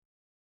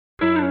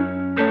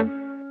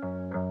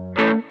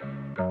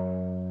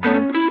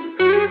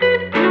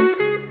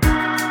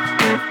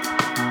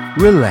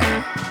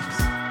relax.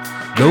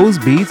 Those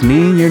beats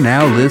mean you're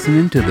now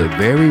listening to the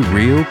very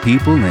real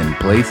people and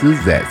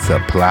places that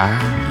supply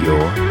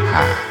your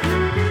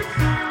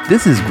high.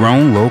 This is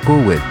Grown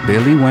Local with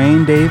Billy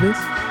Wayne Davis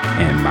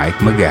and Mike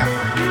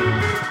McGowan.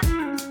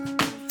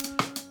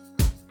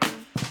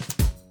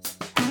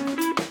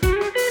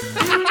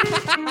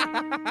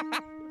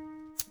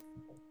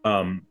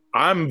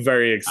 I'm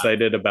very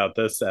excited about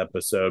this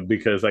episode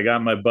because I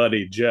got my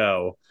buddy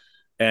Joe,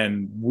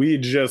 and we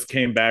just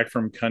came back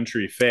from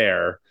country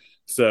fair.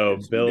 So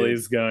Yes,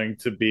 Billy's going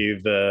to be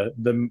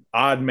the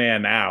odd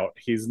man out.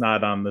 He's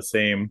not on the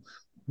same.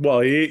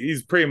 Well,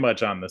 he's pretty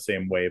much on the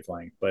same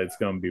wavelength, but it's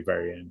going to be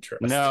very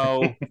interesting.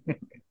 No,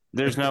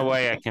 there's no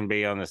way I can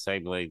be on the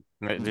same league.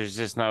 There's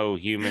just no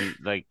human.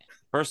 Like,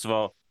 first of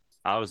all,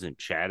 I was in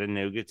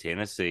Chattanooga,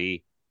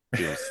 Tennessee,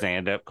 doing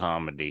stand-up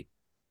comedy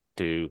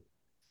to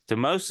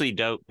mostly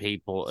dope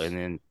people, and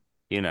then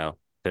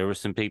there were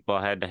some people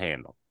I had to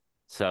handle.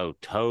 So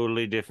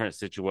totally different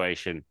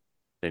situation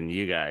than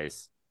you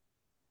guys.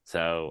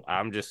 So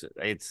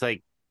it's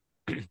like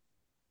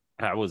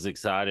I was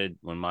excited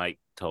when Mike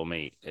told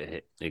me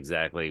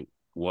exactly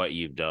what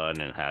you've done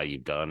and how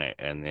you've done it,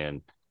 and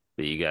then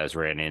that you guys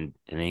ran in,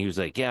 and he was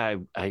like, yeah,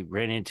 I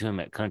ran into him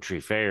at country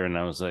fair, and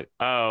I was like,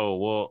 oh,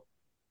 well,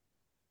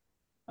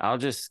 I'll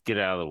just get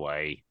out of the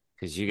way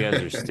because you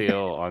guys are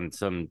still on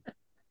some,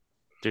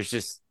 there's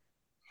just,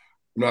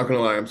 I'm not gonna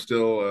lie, I'm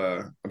still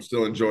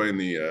enjoying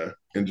the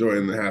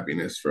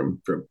happiness from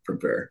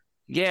fair.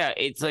 yeah,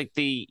 it's like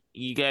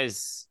you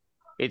guys,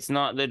 it's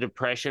not the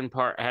depression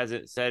part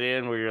hasn't set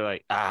in where you're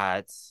like,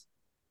 it's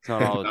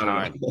not all the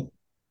time.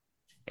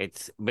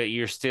 But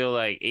you're still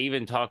like,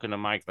 even talking to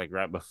Mike, like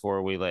right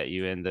before we let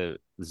you in the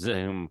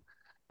Zoom,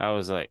 I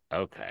was like,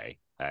 okay,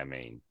 I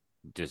mean,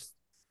 just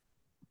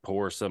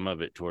pour some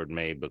of it toward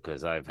me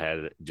because I've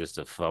had just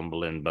a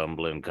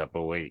bumbling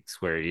couple of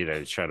weeks where,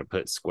 trying to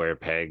put square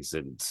pegs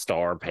and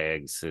star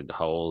pegs and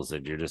holes,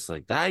 and you're just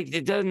like,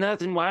 it does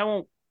nothing. Why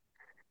won't?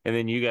 And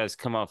then you guys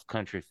come off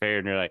country fair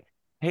and you're like,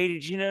 hey,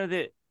 did you know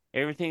that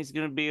everything's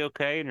going to be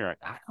okay? And you're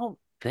like, I don't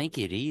think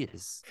it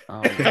is.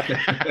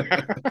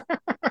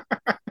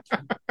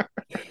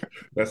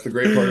 That's the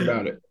great part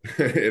about it.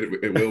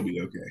 It will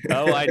be okay.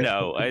 Oh, I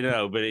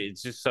know. But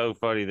it's just so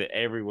funny that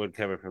everyone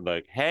coming from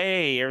like,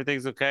 hey,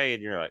 everything's okay.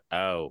 And you're like,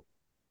 oh,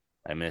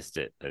 I missed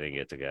it. I didn't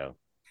get to go.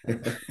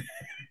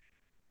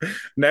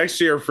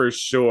 Next year, for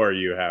sure,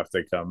 you have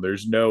to come.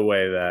 There's no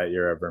way that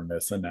you're ever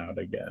missing out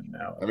again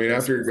now. I mean,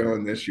 after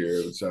going this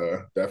year, it's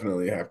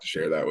definitely have to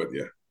share that with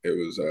you. It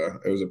was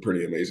a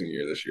pretty amazing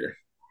year this year.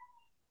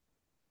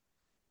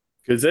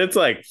 Because it's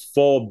like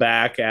full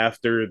back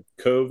after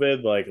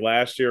COVID. Like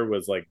last year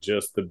was like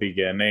just the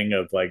beginning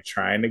of like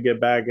trying to get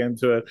back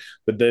into it.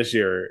 But this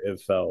year it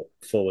felt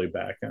fully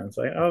back. And it's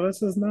like, oh,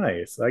 this is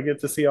nice. I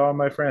get to see all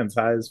my friends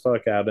high as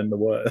fuck out in the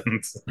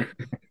woods.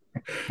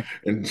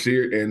 and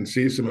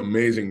see some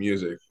amazing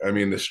music. I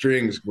mean, the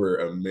strings were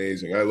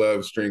amazing. I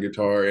love string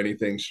guitar,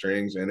 anything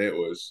strings, and it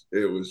was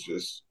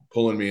just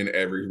pulling me in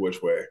every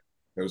which way.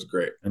 It was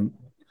great. And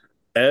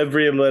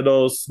every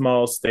little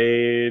small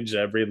stage,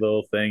 every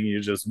little thing you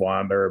just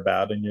wander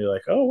about and you're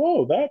like, oh,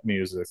 whoa, that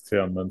music's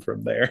coming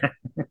from there.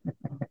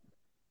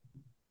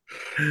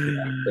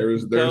 Yeah,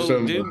 there's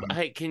some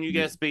hey, can you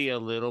guys be a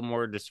little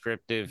more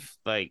descriptive?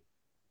 Like,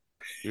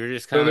 you're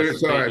just kind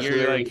of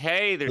you're like,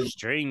 hey, there's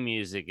string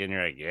music, and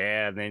you're like,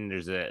 yeah, and then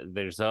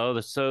there's all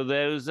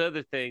those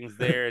other things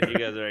there, and you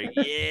guys are like,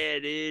 yeah,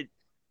 dude.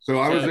 So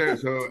I was there.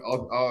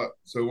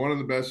 So one of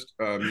the best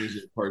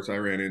music parts I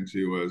ran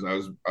into was I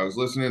was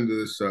listening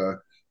to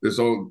this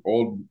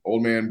old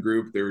man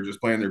group. They were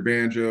just playing their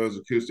banjos,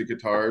 acoustic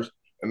guitars,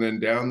 and then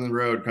down the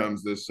road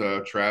comes this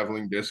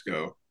traveling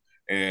disco,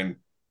 and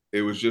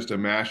it was just a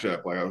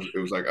mashup. I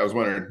was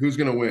wondering who's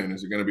going to win.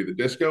 Is it going to be the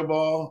disco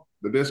ball,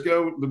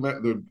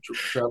 the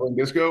traveling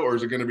disco, or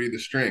is it going to be the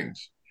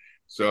strings?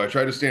 So I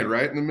tried to stand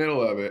right in the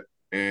middle of it,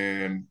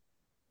 and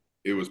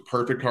it was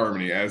perfect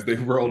harmony as they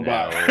rolled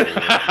by.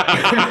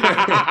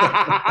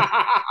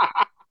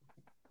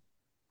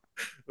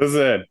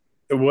 Listen,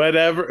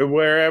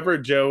 wherever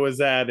Joe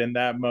was at in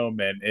that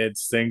moment, it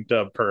synced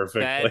up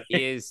perfectly.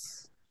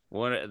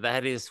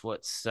 That is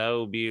what's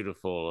so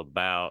beautiful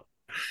about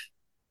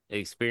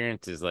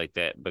experiences like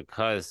that,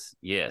 because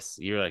yes,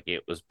 you're like,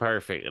 it was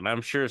perfect, and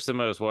I'm sure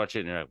somebody was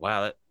watching and you're like,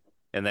 wow,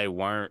 and they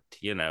weren't,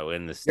 in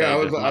the state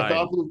of mind.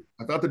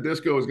 I thought the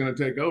disco was going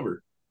to take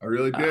over. I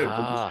really did.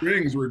 But the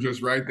strings were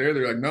just right there.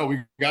 They're like, no,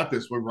 we got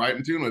this. We're right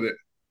in tune with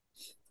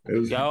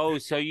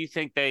it. So you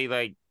think they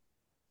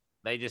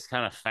just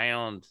kind of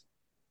found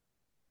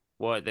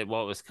what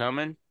was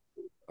coming?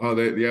 Oh,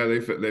 they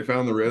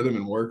found the rhythm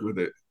and worked with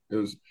it. It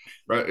was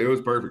right. It was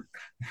perfect.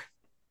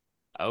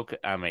 Okay,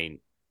 I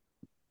mean,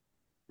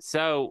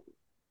 so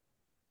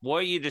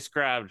what you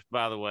described,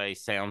 by the way,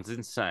 sounds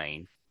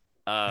insane.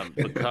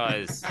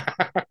 Because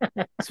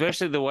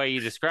especially the way you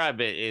describe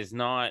it is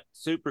not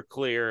super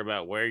clear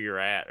about where you're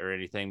at or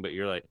anything, but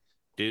you're like,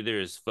 dude,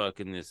 there's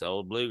fucking this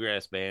old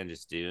bluegrass band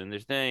just doing their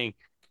thing,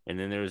 And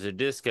then there was a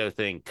disco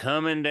thing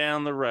coming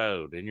down the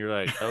road, and you're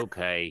like,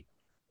 okay,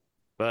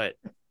 but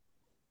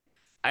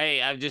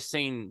I've just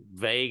seen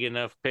vague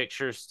enough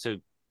pictures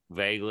to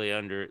vaguely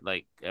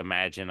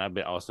imagine. I've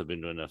also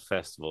been to enough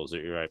festivals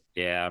that you're like,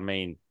 yeah, I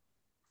mean,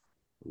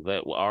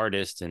 let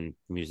artists and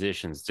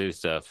musicians do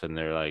stuff, and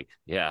they're like,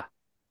 yeah.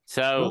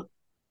 So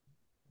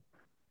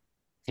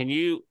can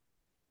you?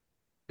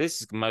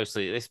 This is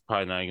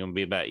probably not going to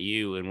be about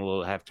you, and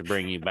we'll have to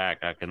bring you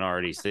back. I can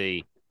already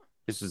see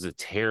this was a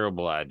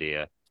terrible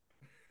idea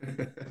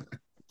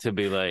to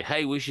be like,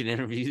 hey, we should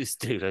interview this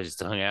dude I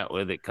just hung out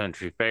with at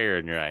Country Fair,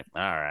 and you're like,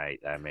 all right.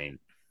 I mean,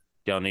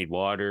 y'all need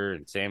water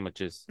and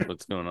sandwiches.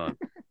 What's going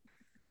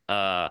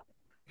on?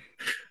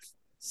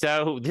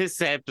 So this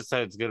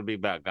episode's going to be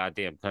about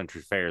goddamn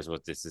country fairs.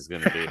 What this is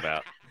going to be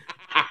about.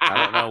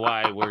 I don't know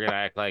why we're going to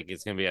act like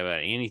it's going to be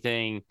about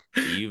anything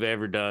that you've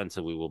ever done.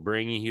 So we will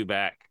bring you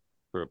back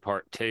for a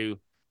part 2,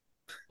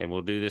 and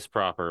we'll do this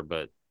proper.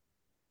 But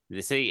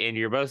you see, and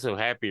you're both so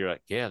happy. You're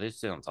like, yeah, this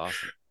sounds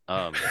awesome.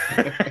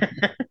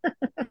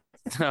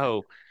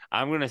 So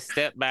I'm going to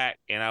step back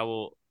and I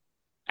will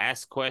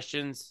ask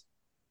questions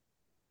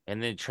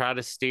and then try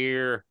to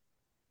steer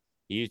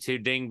you two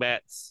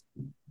dingbats,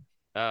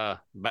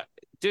 but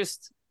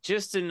just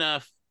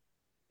enough,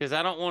 because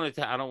I don't want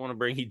to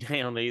bring you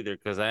down either,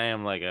 because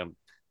I'm like,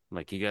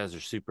 you guys are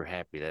super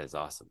happy. That is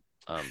awesome.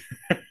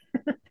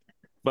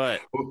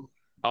 But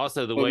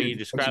also the way you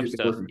describe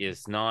stuff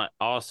is not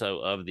also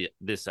of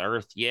this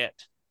earth yet.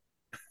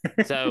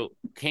 So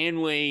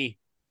can we?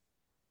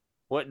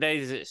 What day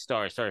does it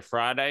start? Sorry,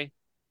 Friday.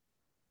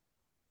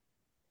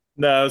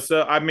 No,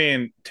 so I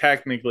mean,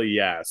 technically,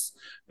 yes.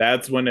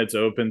 That's when it's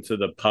open to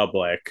the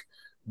public.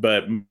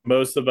 But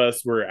most of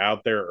us were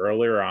out there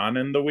earlier on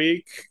in the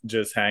week,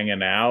 just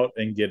hanging out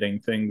and getting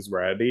things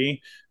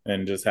ready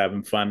and just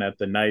having fun at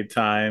the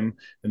nighttime.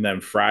 And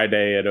then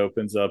Friday, it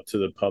opens up to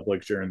the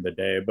public during the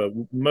day. But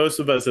most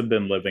of us have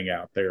been living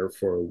out there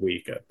for a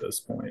week at this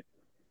point.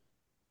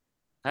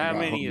 How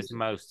many is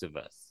most of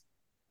us?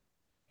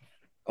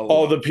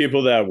 All the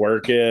people that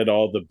work it,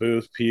 all the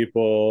booth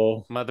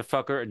people.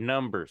 Motherfucker,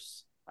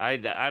 numbers. I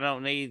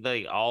don't need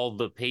like all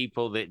the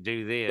people that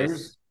do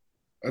this.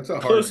 That's a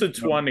close to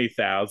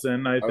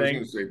 20,000, I think. I was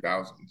going to say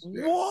thousands.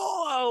 Yeah.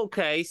 Whoa,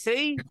 okay.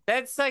 See,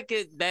 that's that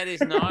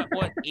is not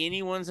what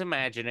anyone's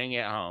imagining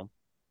at home,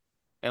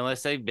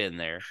 unless they've been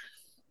there.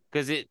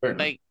 Because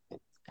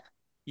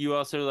you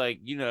also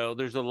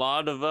there's a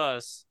lot of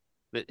us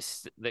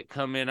that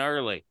come in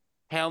early.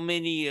 How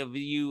many of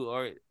you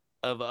are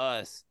of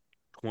us?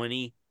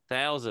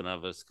 20,000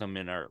 of us come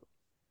in early,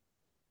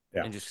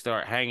 and just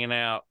start hanging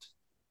out,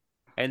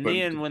 and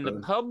then when the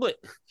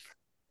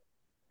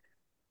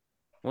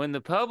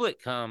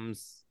public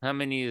comes, how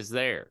many is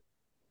there?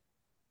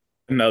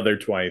 Another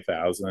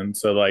 20,000.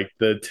 So like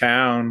the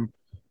town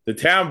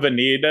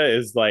Veneta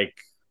is like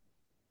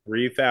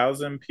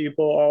 3,000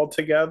 people all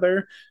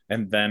together,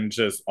 and then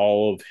just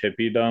all of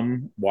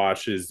hippiedom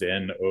washes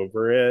in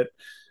over it.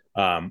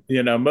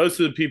 Most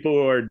of the people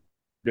who are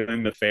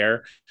doing the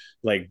fair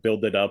like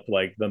build it up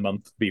like the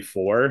month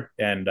before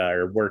and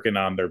are working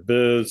on their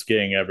booths,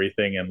 getting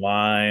everything in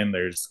line.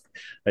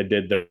 I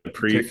did the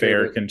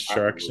pre-fair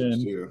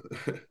construction.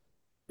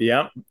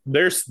 Yep,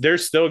 they're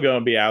still going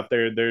to be out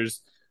there.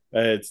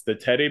 It's the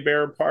teddy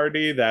bear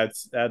party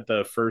that's at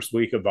the first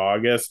week of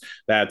August.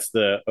 That's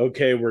the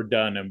okay, we're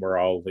done and we're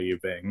all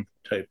leaving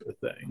type of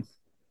thing.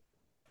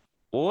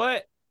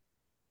 What?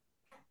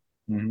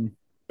 Mm-hmm.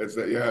 It's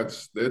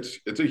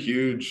a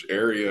huge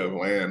area of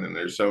land, and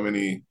there's so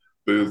many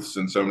booths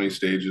and so many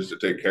stages to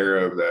take care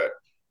of that.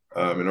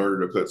 In order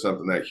to put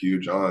something that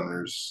huge on,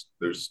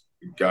 there's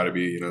got to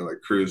be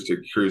like crews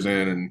to cruise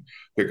in and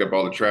pick up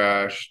all the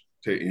trash,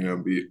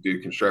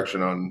 do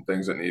construction on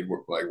things that need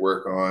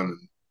work on.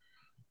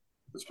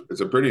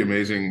 It's a pretty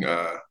amazing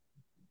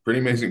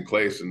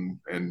place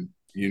and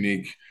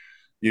unique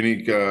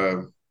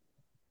event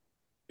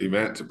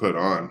to put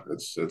on.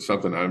 It's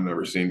something I've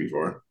never seen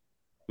before.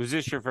 Was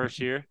this your first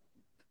year?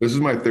 This is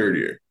my third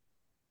year.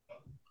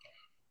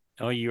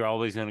 Oh, you're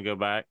always going to go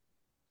back?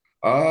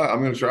 I'm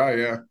going to try.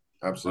 Yeah,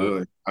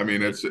 absolutely. I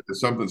mean, it's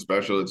something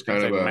special. It's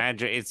kind of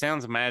magic. It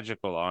sounds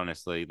magical,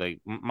 honestly.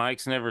 Like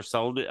Mike's never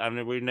sold it. I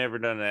mean, we've never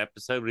done an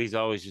episode, but he's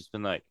always just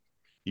been like,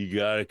 you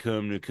got to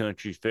come to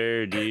Country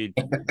Fair, dude.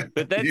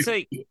 But that's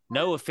like,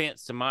 no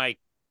offense to Mike.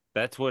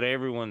 That's what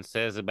everyone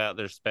says about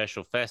their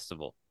special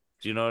festival.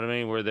 Do you know what I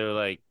mean? Where they're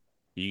like,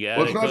 you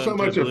got to come so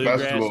much to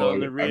Bluegrass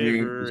on the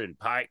River in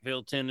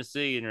Pikeville,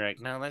 Tennessee. And you're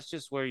like, no, that's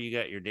just where you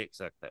got your dick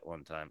sucked that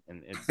one time.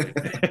 And it's like,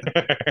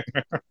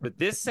 but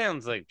this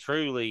sounds like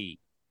truly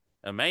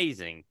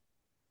amazing.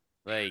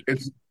 Like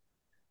it's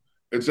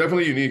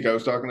definitely unique. I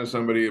was talking to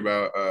somebody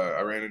about,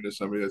 I ran into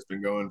somebody that's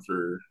been going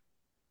for,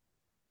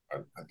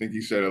 I think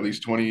he said at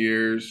least 20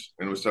 years,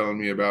 and was telling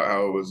me about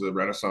how it was a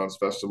Renaissance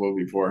festival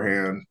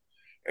beforehand.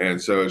 And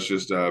so it's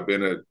just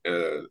been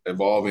a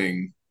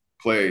evolving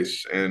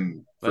place,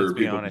 and Let's for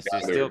be people to honest,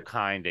 it still gather.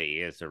 kind of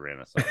is a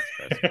Renaissance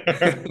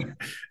festival.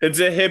 It's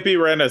a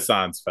hippie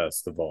Renaissance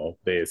festival,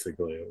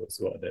 basically, is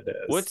what it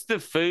is. What's the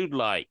food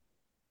like?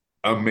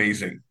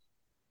 Amazing,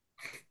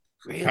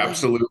 Really?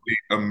 absolutely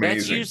That's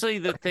amazing. usually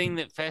the thing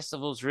that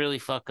festivals really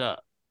fuck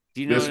up.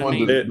 Do you know This what I one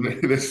mean?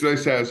 does.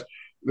 It,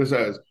 This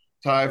has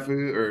Thai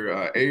food or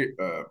what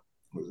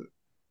is it?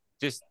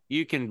 Just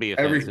you can be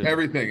offensive.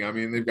 Everything. I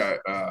mean, they've got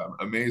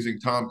amazing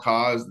Tom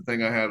Kha's. The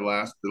thing I had the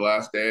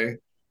last day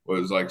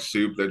was like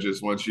soup that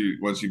just once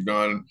you've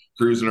gone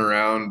cruising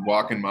around,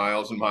 walking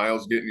miles and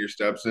miles, getting your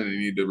steps in, and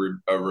you need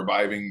a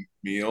reviving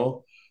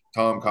meal.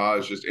 Tom Kha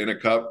is just in a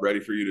cup, ready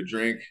for you to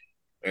drink,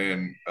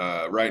 and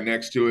right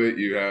next to it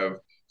you have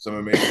some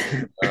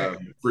amazing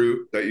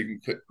fruit that you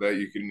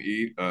can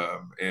eat,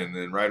 and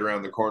then right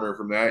around the corner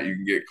from that you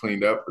can get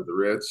cleaned up with the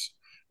Ritz.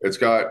 It's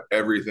got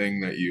everything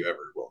that you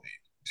ever will need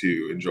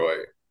to enjoy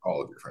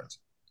all of your friends.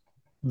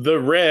 the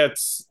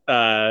Ritz,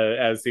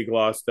 as he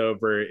glossed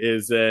over,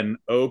 is an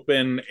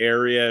open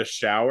area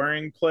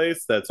showering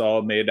place that's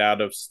all made out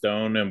of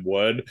stone and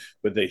wood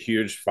with a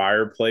huge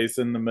fireplace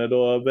in the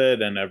middle of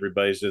it, and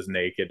everybody's just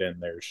naked in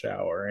there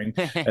showering.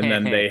 And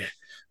then they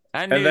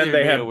I and knew then there'd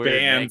they be a have weird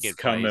bands naked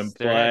come and place.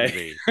 There had to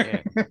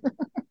play.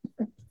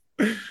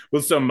 be. Yeah.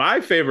 Well, so my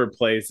favorite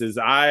place is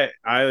I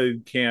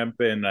camp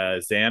in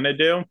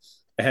Xanadu,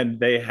 and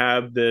they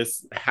have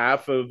this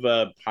half of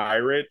a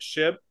pirate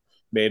ship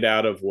made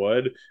out of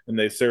wood, and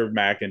they serve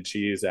mac and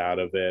cheese out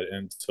of it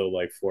until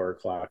like 4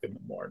 o'clock in the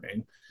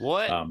morning.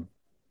 What? Um,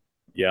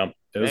 yeah, it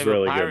They was have a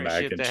really good pirate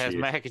mac ship and that has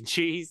cheese. mac and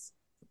cheese.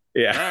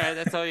 Yeah. All right,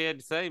 that's all you had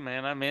to say,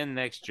 man. I'm in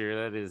next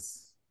year.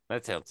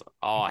 That sounds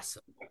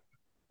awesome.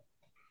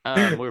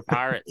 We're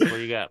pirates. What do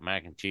you got?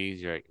 Mac and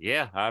cheese? You're like,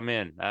 yeah, I'm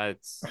in.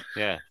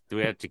 Yeah. Do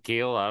we have to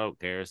kill? I don't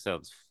care. It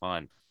sounds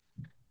fun.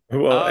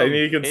 Well, and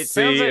you can It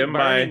sounds see like in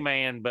Burning my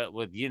Man, but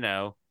with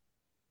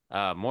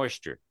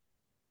moisture.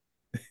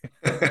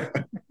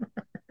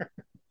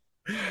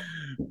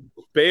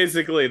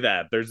 basically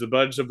that there's a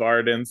bunch of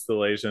art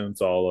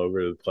installations all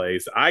over the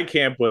place. I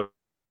camp with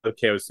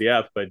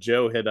KOCF, but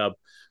Joe hit up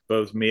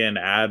both me and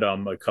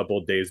Adam a couple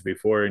days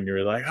before, and you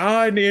were like, "Oh,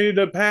 I needed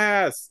a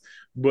pass."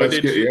 What That's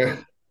did good. you? Yeah,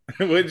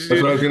 What did that's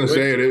you? what I was gonna What?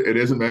 say. It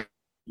is a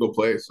magical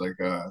place. Like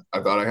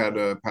I thought I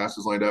had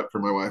passes lined up for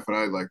my wife and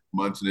I like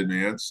months in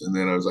advance, and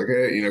then I was like,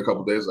 hey, a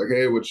couple days, like,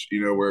 hey, which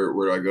where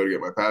do I go to get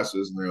my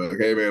passes? And they're like,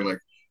 hey, man, like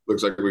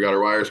looks like we got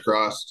our wires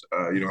crossed.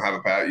 You don't have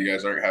a pass. You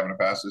guys aren't having a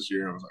pass this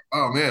year. And I was like,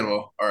 oh man,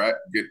 well, all right,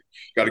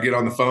 got to get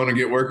on the phone and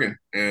get working.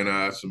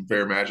 And some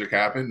fair magic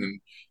happened,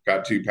 and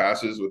got 2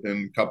 passes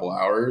within a couple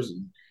hours,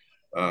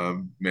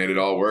 and made it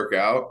all work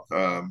out.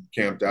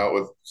 Camped out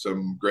with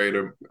some great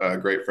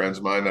friends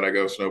of mine that I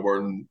go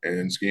snowboarding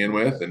and skiing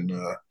with, and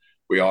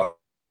we all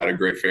had a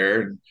great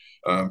fair,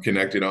 and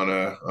connected on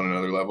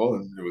another level,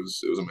 and it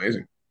was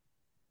amazing.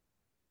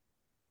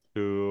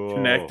 Cool.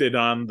 Connected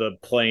on the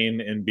plane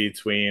in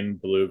between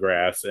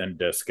bluegrass and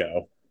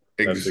disco.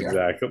 That's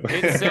Exactly.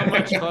 exactly. It's so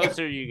much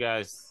closer, you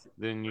guys,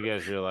 than you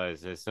guys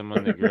realize. As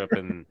someone that grew up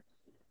in,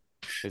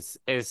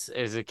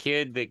 as a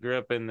kid that grew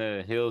up in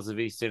the hills of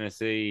East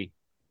Tennessee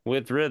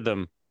with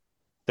rhythm,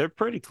 they're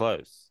pretty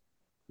close.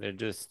 They're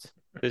just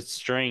it's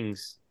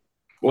strings.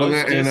 Well,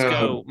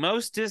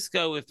 Most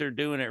disco, if they're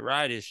doing it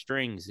right, is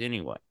strings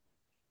anyway.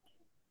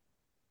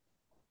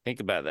 Think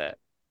about that.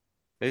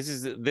 This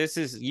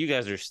is you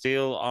guys are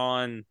still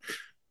on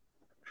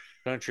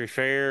country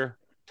fair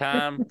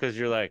time because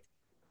you're like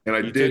and I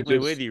you did took me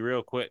with just you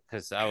real quick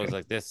because I was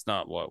like, that's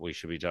not what we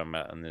should be talking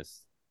about in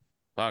this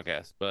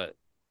podcast. But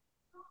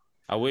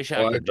I wish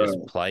I well, could just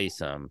play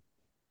some.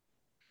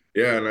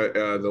 yeah, and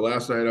the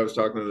last night I was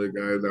talking to the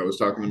guy that was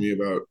talking to me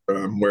about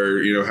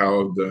where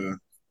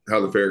how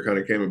the fair kind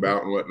of came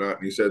about and whatnot,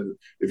 and he said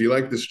if you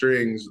like the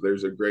strings,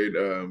 there's a great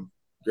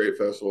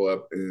festival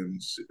up in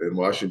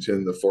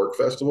Washington, the Fork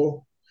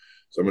Festival.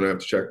 So I'm gonna have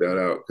to check that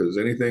out because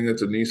anything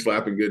that's a knee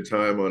slapping good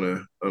time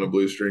on a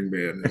blue string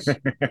band is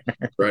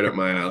right up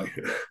my alley.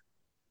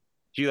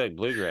 Do you like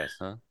bluegrass,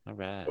 huh? All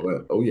right.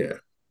 Oh yeah,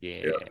 Yeah.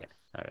 yeah.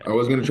 All I right.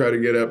 was gonna try to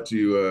get up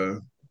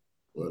to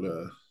what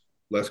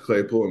Les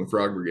Claypool and the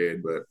Frog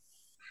Brigade, but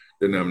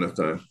didn't have enough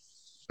time.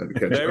 Had to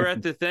catch They were up.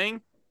 at the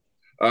thing?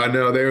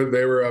 No,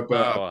 they were up, Oh,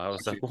 up I in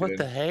was like, what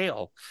the Washington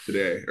hell?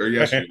 today or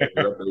yesterday.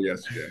 They were up there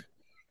yesterday.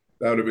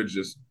 That would have been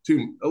just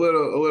a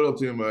little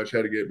too much.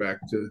 Had to get back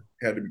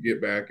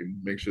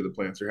and make sure the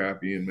plants are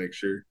happy and make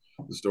sure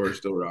the store is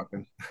still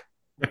rocking.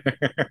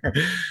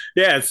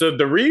 Yeah, so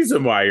the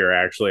reason why you're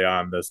actually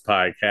on this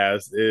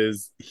podcast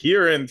is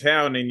here in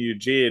town in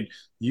Eugene,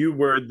 you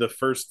were the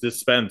first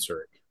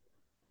dispensary.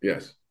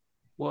 Yes.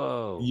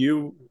 Whoa.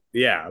 You,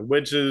 yeah,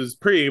 which is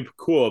pretty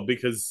cool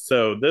because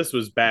so this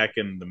was back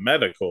in the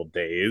medical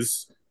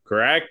days,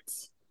 correct?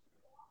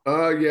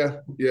 Yeah,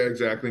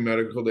 exactly.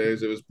 Medical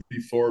days. It was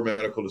before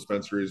medical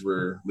dispensaries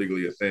were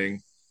legally a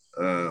thing.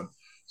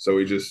 So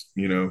we just,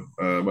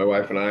 my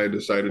wife and I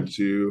decided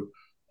to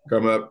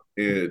come up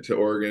to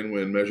Oregon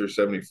when Measure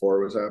 74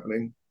 was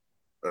happening.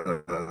 I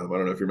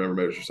don't know if you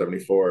remember Measure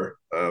 74,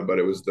 but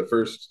it was the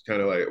first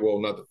kind of like,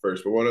 well, not the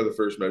first, but one of the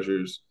first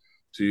measures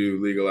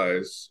to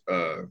legalize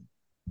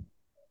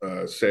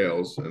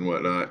sales and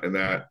whatnot, and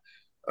that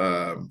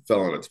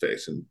fell on its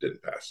face and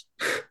didn't pass.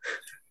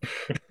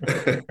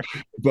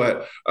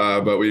 but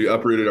we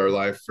uprooted our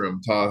life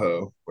from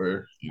Tahoe,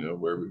 where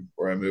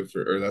where I moved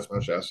for, or that's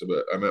Mount Shasta,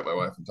 but I met my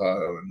wife in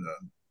Tahoe, and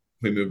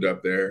we moved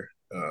up there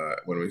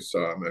when we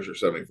saw Measure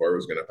 74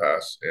 was going to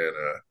pass, and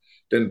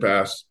didn't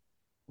pass.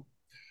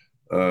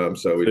 So we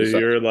So decided.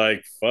 you're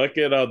like, fuck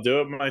it, I'll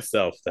do it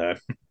myself then.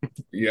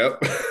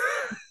 Yep.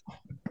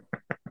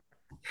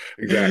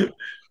 Exactly.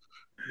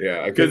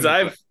 Yeah, I Because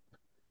couldn't.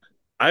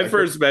 I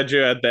first met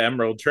you at the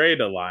Emerald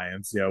Trade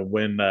Alliance,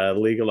 when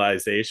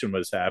legalization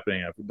was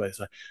happening. Everybody's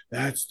like,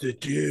 that's the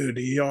dude.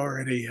 He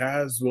already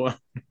has one.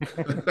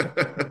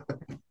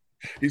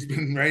 He's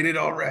been rated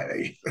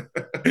already.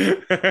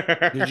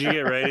 Did you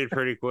get rated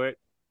pretty quick?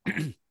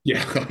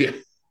 Yeah, yeah,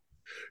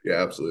 yeah,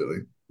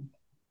 absolutely.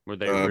 Were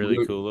they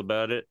really cool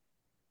about it?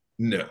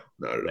 No,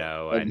 not at all.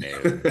 No, I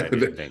knew. I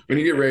didn't think when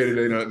you get rated,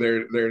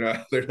 they're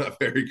not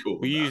very cool.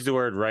 We use the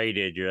word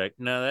rated. You're like,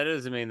 no, that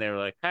doesn't mean they were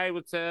like, hey,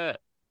 what's up?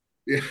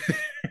 Yeah.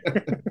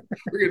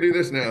 We're gonna do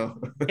this now.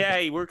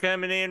 Hey, we're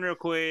coming in real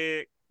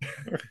quick.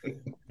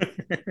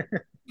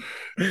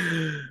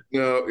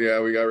 No, yeah,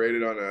 we got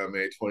rated on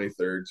May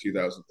 23rd,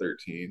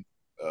 2013.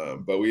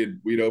 But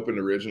we'd opened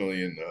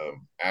originally in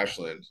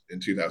Ashland in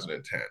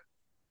 2010.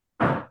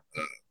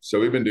 So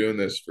we've been doing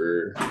this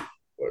for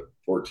what,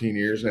 14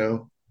 years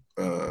now,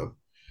 and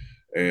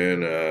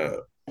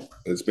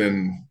it's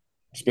been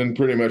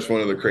pretty much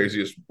one of the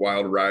craziest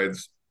wild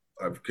rides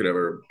I could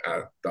ever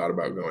thought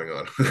about going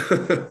on.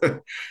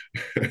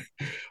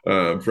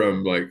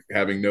 From like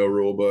having no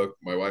rule book,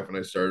 my wife and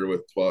I started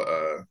with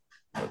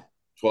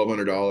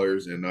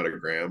 $1,200 and not a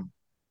gram.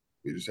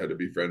 We just had to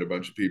befriend a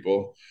bunch of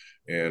people,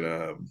 and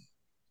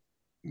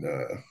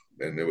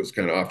it was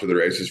kind of off to the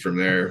races from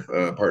there.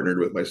 Partnered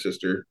with my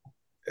sister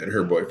and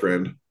her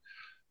boyfriend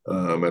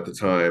at the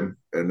time,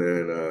 and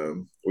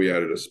then we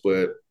added a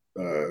split.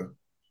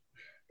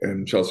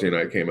 And Chelsea and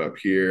I came up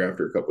here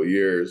after a couple of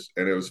years,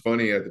 and it was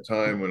funny at the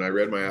time when I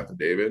read my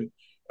affidavit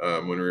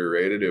when we were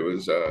rated. It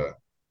was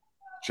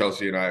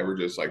Chelsea and I were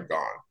just like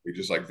gone. We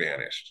just like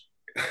vanished.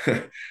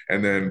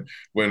 And then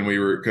when we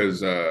were,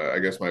 because I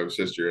guess my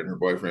sister and her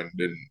boyfriend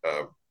didn't,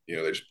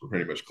 they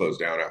pretty much closed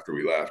down after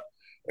we left,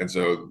 and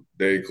so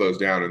they closed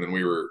down, and then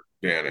we were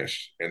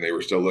vanished, and they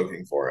were still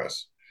looking for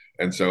us.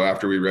 And so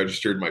after we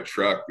registered my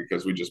truck,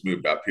 because we just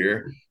moved up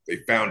here, they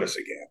found us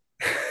again.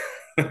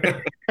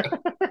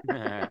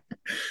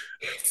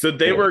 So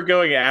they were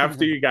going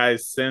after you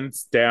guys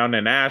since down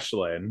in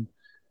Ashland,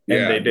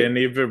 and they didn't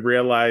even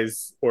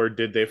realize, or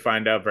did they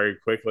find out very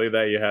quickly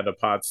that you had a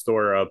pot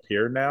store up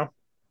here now?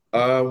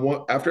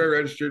 After I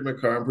registered my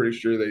car, I'm pretty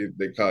sure they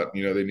caught,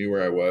 they knew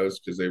where I was,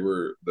 because I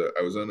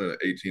was on an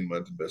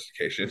 18-month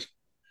investigation.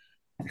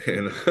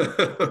 And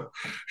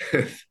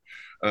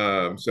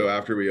so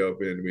after we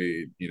opened,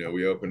 we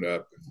opened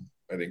up,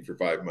 I think, for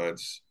 5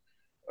 months.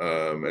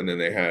 And then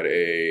they had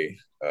a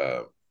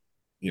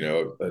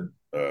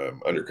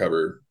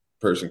undercover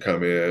person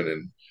come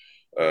in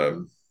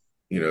and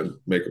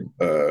make an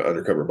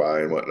undercover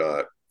buy and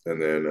whatnot.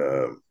 And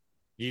then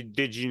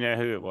did you know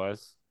who it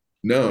was?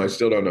 No, I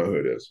still don't know who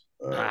it is.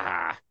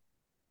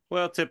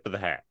 Well, tip of the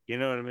hat. You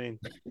know what I mean?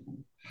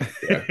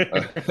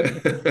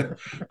 Yeah.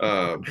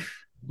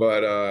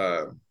 But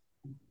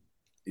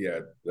yeah,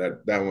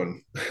 that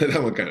one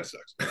kind of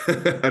sucks.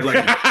 I'd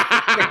like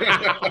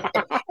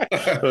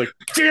like,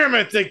 damn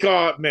it, they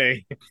caught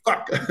me.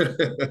 Fuck.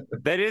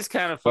 That is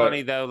kind of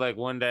funny though. Like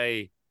one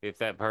day, if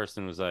that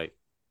person was like,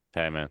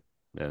 "Hey man,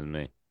 that's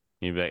me,"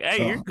 you'd be like,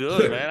 "Hey, you're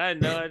good, man. I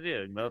had no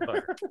idea,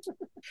 motherfucker."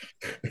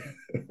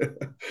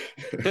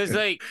 Because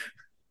like,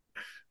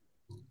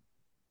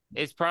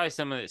 it's probably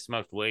someone that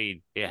smoked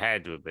weed. It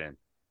had to have been.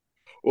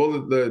 Well,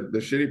 the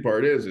shitty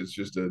part is it's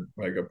just a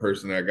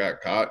person that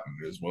got caught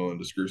and is willing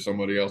to screw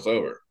somebody else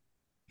over.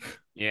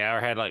 Yeah,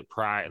 or had like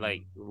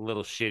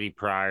little shitty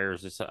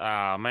priors. It's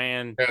oh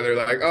man. Yeah, they're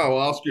like, oh well,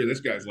 I'll screw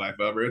this guy's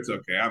life over. It's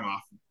okay, I'm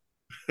off.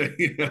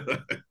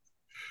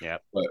 Yeah,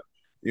 but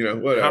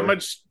whatever.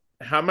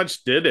 How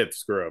much did it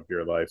screw up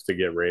your life to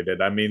get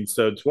rated? I mean,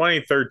 so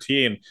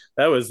 2013,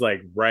 that was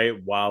like right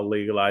while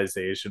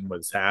legalization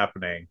was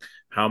happening.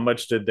 How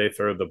much did they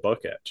throw the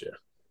book at you?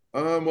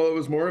 Well, it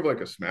was more of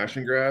like a smash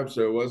and grab.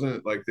 So it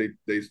wasn't like they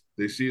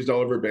seized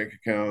all of our bank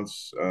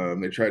accounts.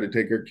 They tried to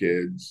take our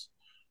kids.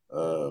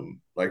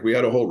 Like we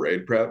had a whole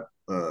raid prep.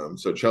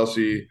 So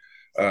Chelsea,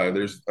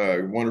 there's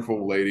a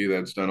wonderful lady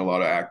that's done a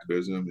lot of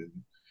activism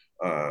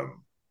and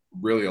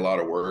really a lot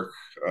of work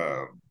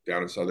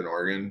down in Southern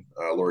Oregon,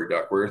 Lori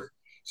Duckworth.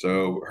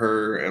 So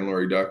her and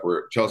Lori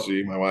Duckworth,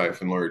 Chelsea, my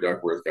wife, and Lori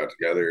Duckworth got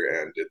together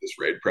and did this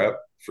raid prep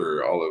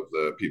for all of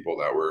the people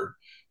that were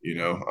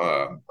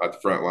at the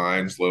front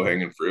lines, low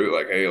hanging fruit.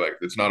 Like, hey, like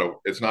it's not a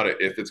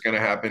if it's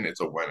gonna happen,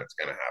 it's a when it's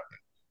gonna happen.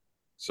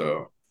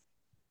 So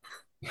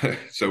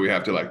so we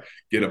have to like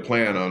get a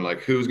plan on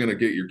like who's gonna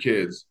get your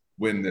kids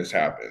when this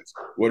happens?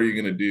 What are you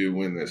going to do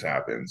when this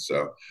happens?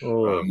 So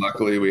Oh,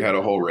 luckily we had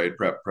a whole raid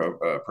prep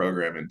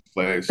program in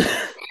place.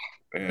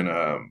 And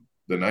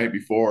the night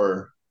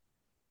before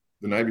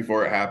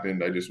it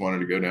happened, I just wanted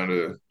to go down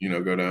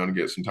and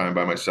get some time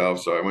by myself.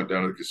 So I went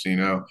down to the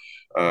casino,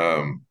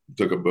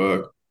 took a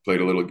book,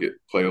 played a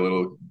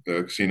little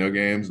casino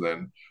games,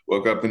 then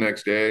woke up the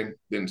next day,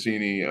 didn't see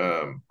any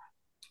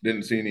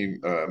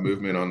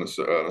movement on the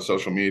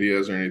social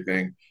medias or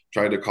anything.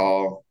 Tried to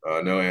call,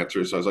 no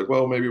answer. So I was like,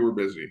 well, maybe we're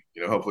busy.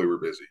 Hopefully we're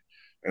busy.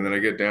 And then I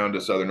get down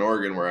to Southern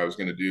Oregon where I was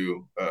going to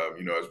do, I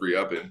was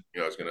re-upping.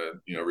 I was going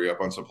to,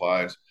 re-up on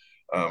supplies.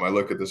 I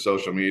look at the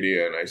social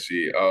media and I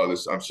see, oh,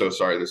 this. I'm so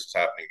sorry this is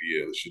happening to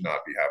you. This should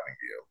not be happening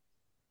to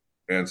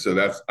you. And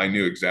so I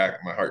knew exactly.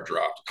 My heart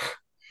dropped.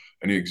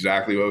 I knew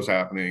exactly what was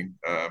happening.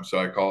 So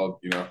I called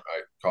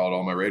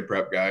all my raid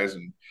prep guys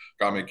and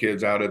got my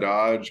kids out of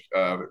Dodge,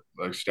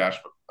 like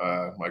stashed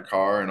my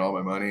car and all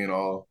my money and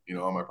all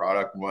my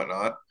product and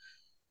whatnot.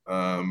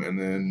 And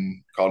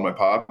then called my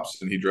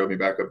pops and he drove me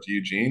back up to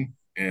Eugene.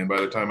 And by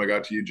the time I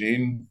got to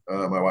Eugene,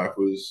 my wife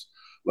was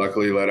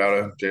luckily let out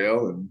of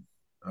jail and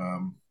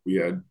we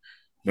had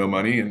no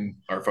money and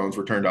our phones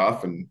were turned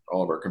off and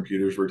all of our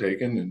computers were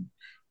taken and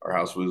our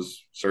house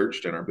was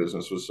searched and our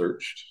business was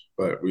searched.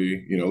 But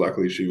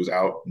luckily she was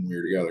out and we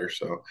were together.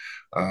 So,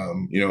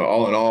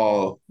 all in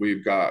all,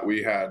 we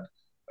had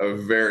a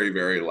very,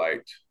 very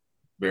light,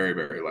 very,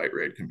 very light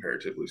raid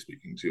comparatively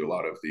speaking to a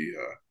lot of the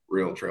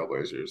real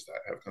trailblazers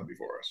that have come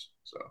before us.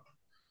 So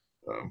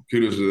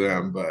kudos to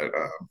them. But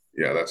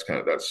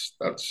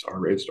that's our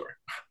raid story.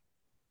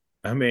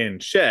 I mean,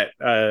 shit.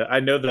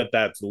 I know that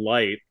that's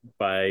light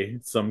by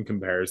some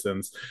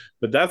comparisons,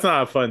 but that's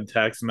not a fun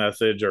text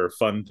message or a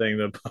fun thing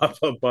to pop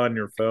up on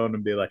your phone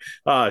and be like,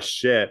 oh,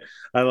 shit.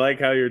 I like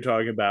how you're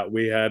talking about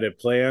we had it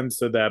planned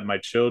so that my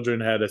children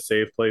had a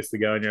safe place to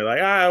go. And you're like,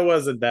 it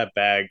wasn't that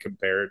bad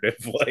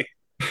comparatively.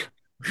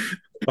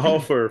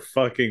 All for a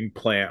fucking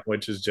plant,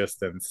 which is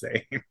just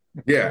insane.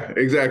 Yeah,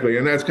 exactly.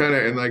 And that's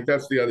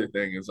that's the other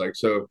thing is like,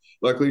 so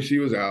luckily she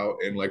was out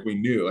and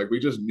we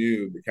just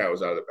knew the cat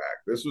was out of the bag.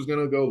 This was going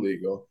to go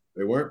legal.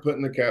 They weren't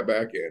putting the cat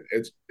back in.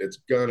 It's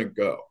going to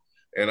go.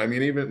 And I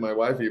mean, even my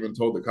wife even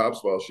told the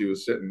cops while she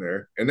was sitting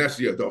there. And that's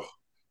the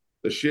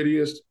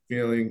shittiest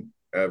feeling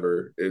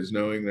ever is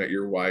knowing that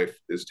your wife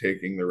is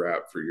taking the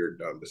rap for your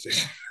dumb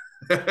decision.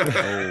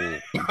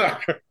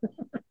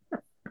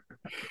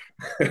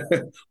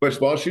 But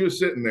while she was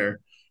sitting there,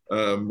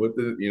 with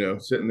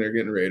sitting there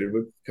getting raided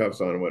with cuffs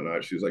on and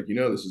whatnot, she was like,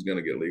 this is going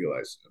to get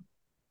legalized.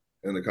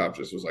 And the cop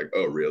just was like,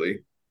 oh, really?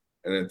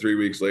 And then 3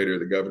 weeks later,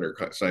 the governor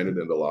signed it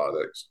into law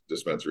that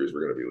dispensaries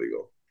were going to be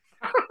legal.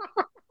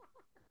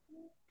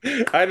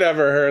 I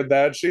never heard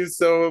that. She's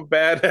so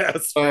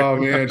badass. Oh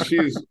man,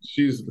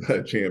 she's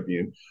a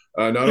champion.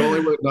 Not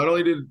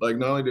only did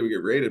we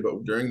get raided,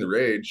 but during the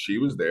raid, she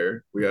was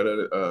there. We had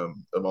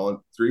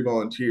 3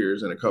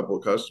 volunteers and a couple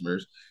of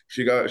customers.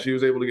 She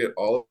was able to get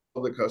all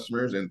of the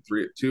customers and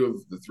 2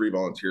 of the 3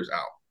 volunteers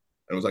out.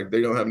 And it was like,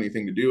 they don't have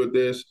anything to do with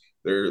this.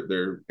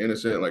 They're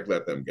innocent. Like,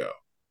 let them go.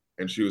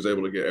 And she was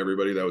able to get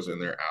everybody that was in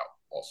there out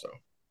also.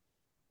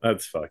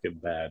 That's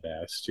fucking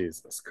badass.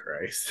 Jesus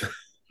Christ.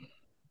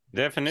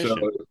 Definition.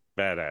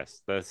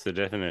 Badass. That's the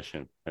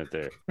definition right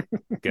there.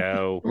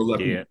 Go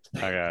get.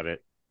 I got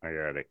it.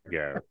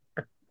 Go.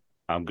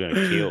 I'm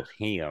gonna kill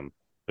him,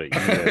 but you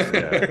just go.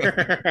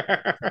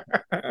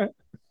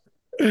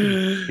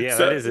 Yeah,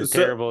 that is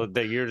terrible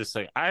that you're just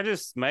like,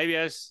 maybe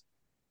I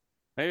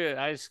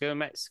just go to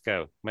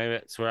Mexico. Maybe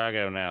that's where I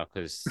go now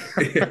because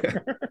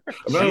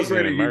I'm not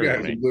afraid of you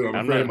guys.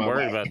 I'm not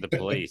worried about the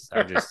police.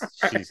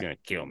 She's gonna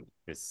kill me.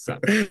 This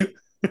sucks.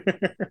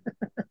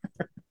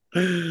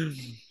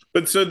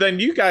 But so then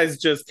you guys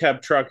just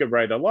kept trucking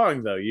right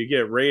along, though. You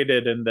get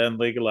raided and then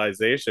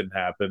legalization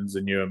happens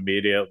and you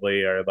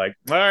immediately are like,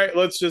 all right,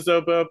 let's just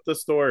open up the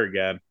store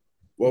again.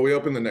 Well, we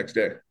opened the next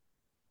day.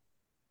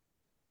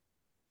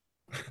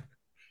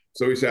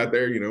 So we sat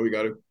there,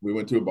 we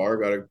went to a bar,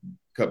 got a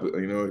cup of,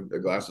 a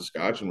glass of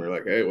scotch, and we're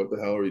like, hey, what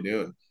the hell are we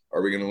doing?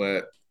 Are we going to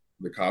let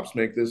the cops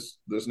make this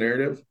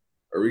narrative?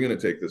 Are we going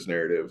to take this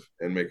narrative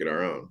and make it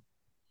our own?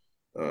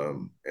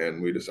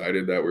 And we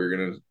decided that we were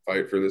going to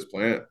fight for this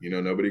plant.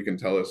 Nobody can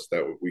tell us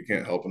that we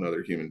can't help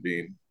another human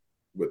being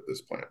with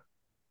this plant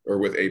or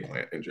with a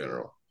plant in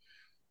general.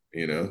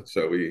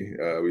 So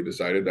we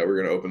decided that we're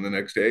going to open the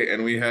next day,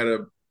 and we had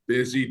a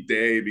busy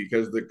day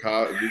because the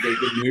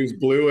news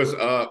blew us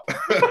up.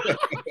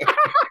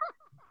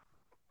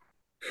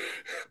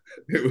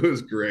 It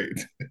was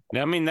great.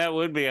 I mean, that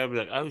would be. I'd be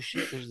like, oh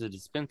shit, there's a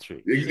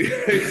dispensary.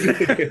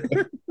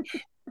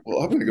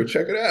 Well, I'm gonna go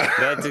check it out.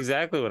 That's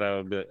exactly what I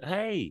would be like.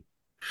 Hey,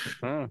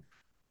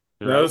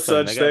 no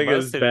such thing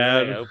as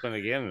bad. Open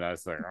again, and I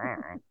was like,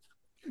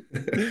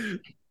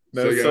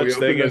 no such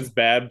thing as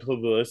bad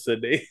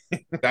publicity.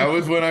 That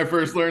was when I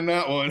first learned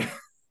that one.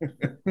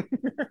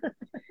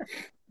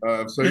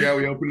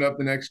 We opened up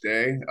the next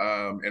day,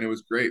 and it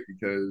was great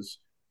because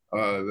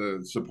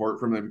the support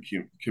from the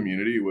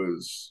community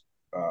was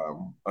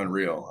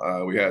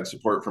unreal. We had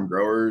support from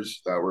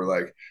growers that were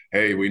like,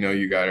 "Hey, we know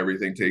you got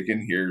everything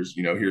taken. Here's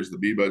the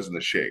bee buzz and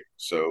the shake."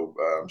 So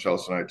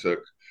Chelsea and I took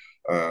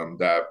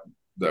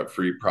that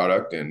free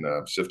product and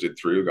sifted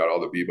through, got all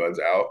the bee buds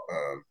out,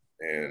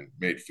 and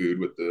made food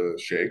with the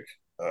shake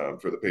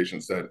for the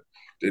patients that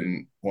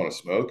didn't want to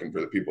smoke, and for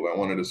the people that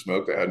wanted to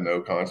smoke that had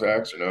no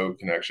contacts or no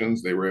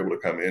connections, they were able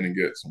to come in and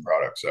get some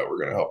products that were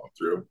going to help them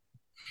through,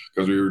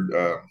 because we were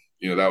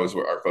that was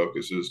what our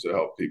focus is, to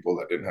help people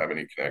that didn't have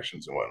any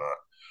connections and whatnot.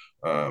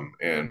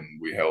 And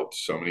we helped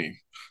so many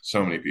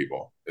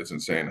people. It's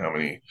insane how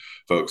many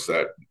folks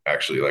that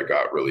actually like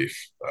got relief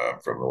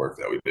from the work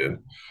that we did.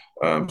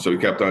 So we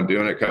kept on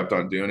doing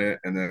it,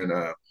 and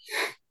then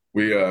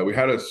we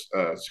had a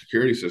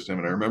security system.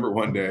 And I remember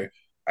one day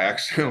I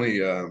accidentally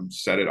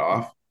set it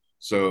off.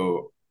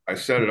 So I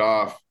set it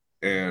off,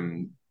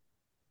 and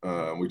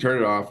we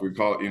turned it off. We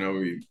call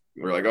it,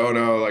 we're like, oh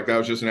no, like that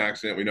was just an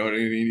accident. We don't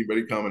need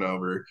anybody coming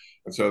over.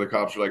 And so the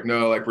cops were like,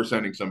 no, like we're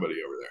sending somebody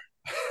over there.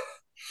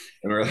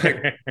 And we're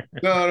like,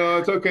 no,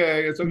 it's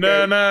okay. It's okay.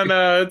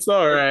 No, it's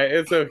all right.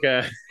 It's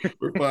okay.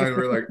 We're fine.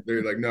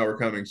 They're like, no, we're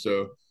coming.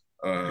 So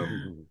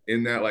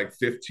in that like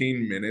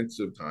 15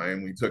 minutes of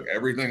time, we took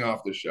everything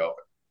off the shelf,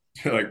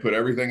 like put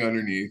everything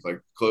underneath,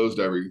 like closed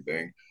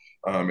everything,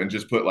 and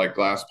just put like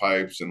glass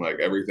pipes and like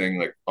everything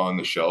like on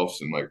the shelves,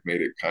 and like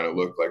made it kind of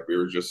look like we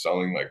were just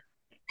selling like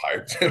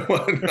pipes and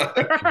whatnot.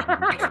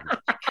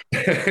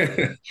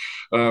 And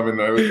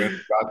I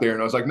got there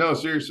and I was like, no,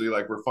 seriously,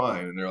 like we're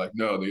fine. And they're like,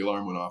 no, the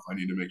alarm went off. I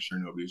need to make sure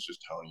nobody's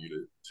just telling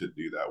you to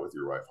do that with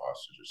your wife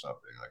hostage or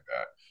something like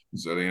that.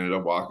 And so they ended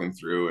up walking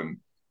through and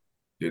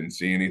didn't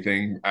see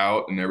anything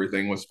out, and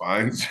everything was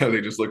fine. So they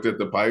just looked at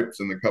the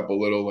pipes and a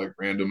couple little like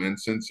random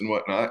incense and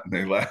whatnot, and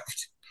they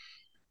left.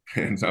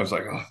 And so I was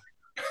like, oh.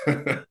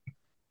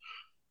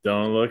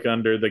 Don't look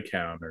under the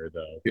counter,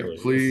 though. Yeah,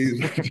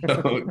 please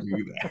don't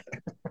do that.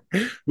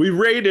 We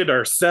rated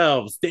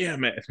ourselves.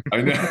 Damn it!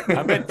 I know.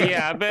 I bet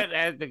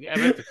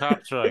the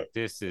cops are like,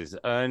 "This is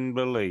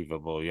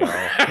unbelievable, y'all."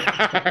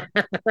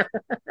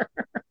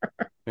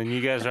 And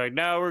you guys are like,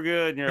 "No, we're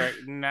good." And you're like,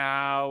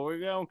 "No, we're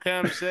gonna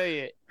come see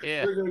it."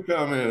 Yeah, we're gonna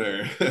come in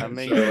there. I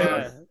mean,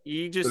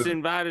 you just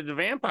invited the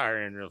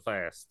vampire in real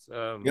fast.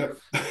 Yep.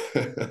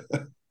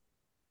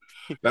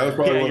 That was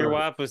probably your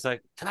wife was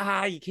like,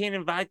 you can't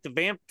invite the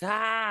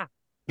vampire.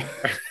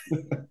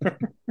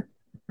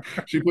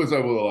 She puts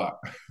up with a lot.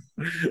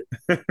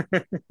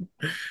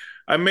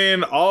 I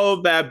mean, all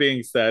of that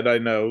being said, I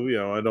know,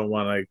 I don't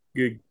want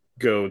to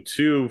go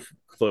too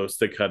close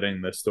to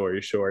cutting the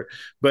story short,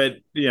 but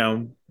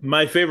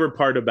my favorite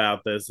part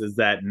about this is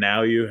that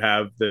now you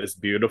have this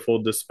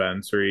beautiful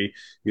dispensary.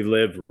 You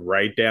live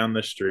right down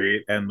the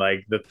street, and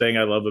like the thing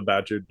I love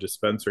about your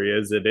dispensary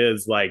is it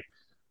is like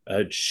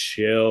a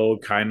chill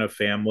kind of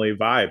family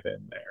vibe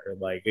in there.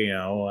 Like,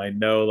 I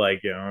know,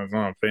 like, it's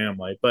not a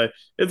family, but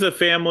it's a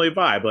family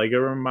vibe. Like, it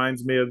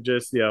reminds me of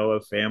just, a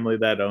family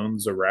that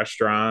owns a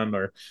restaurant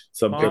or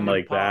something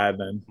like that.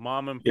 And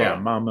mom and pop. Yeah,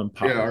 mom and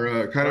pop. Yeah,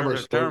 our kind of our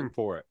term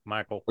for it,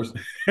 Michael.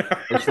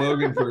 Our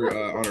slogan for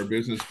on our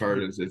business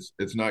card is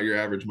it's not your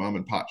average mom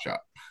and pop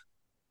shop.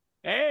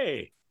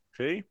 Hey,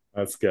 see?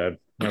 That's good.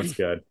 That's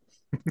good.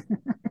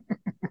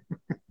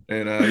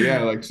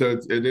 And so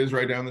it is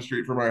right down the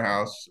street from our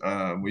house.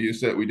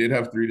 We did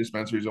have 3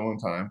 dispensaries at one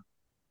time.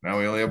 Now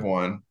we only have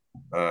 1.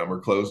 We're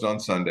closed on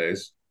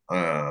Sundays.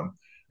 And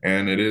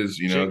it is,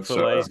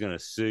 Chick-fil-A is going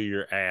to sue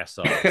your ass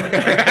off.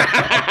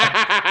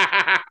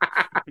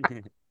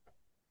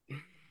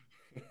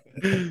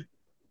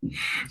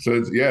 So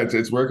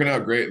it's working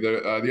out great.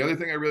 The other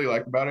thing I really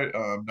like about it,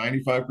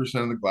 95%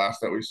 of the glass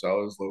that we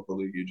sell is local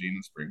to Eugene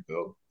and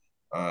Springfield.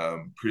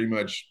 Pretty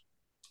much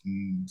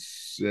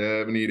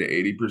 70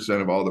 to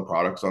 80% of all the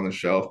products on the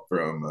shelf,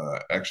 from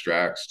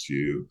extracts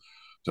to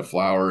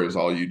flour, is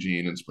all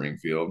Eugene and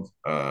Springfield.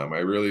 We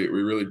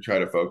really try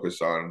to focus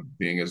on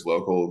being as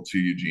local to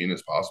Eugene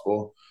as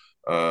possible.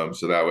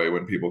 So that way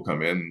when people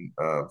come in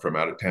from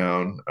out of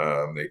town,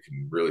 they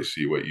can really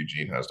see what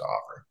Eugene has to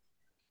offer.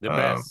 The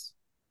best.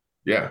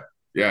 Yeah.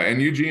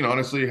 And Eugene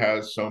honestly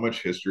has so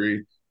much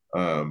history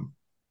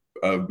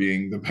of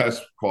being the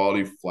best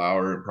quality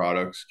flower and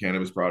products,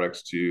 cannabis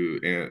products,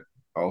 and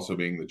also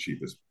being the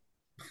cheapest.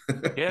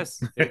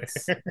 Yes,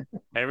 it's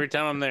every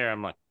time I'm there,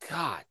 I'm like,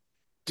 God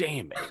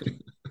damn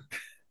it.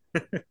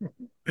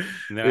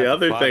 And then the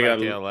other thing, I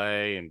to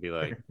LA and be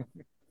like,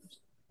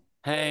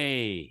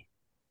 hey,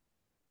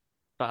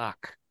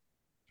 fuck.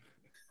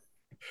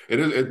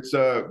 It's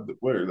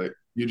where like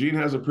Eugene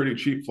has a pretty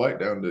cheap flight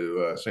down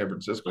to San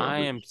Francisco. I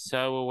am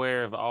so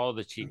aware of all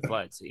the cheap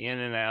flights in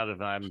and out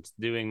of. I'm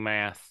doing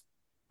math.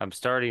 I'm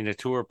starting to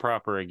tour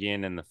proper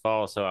again in the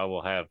fall, so I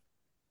will have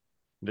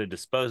the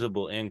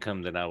disposable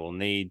income that I will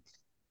need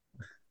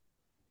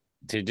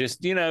to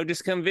just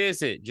come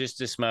visit, just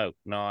to smoke,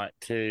 not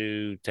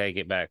to take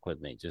it back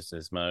with me, just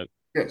to smoke.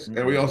 Yes,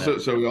 and we also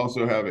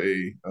have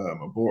a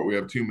board. We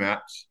have 2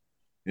 maps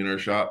in our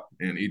shop,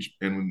 and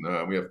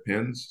we have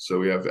pins. So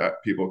we have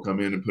people come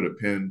in and put a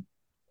pin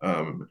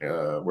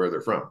where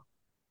they're from.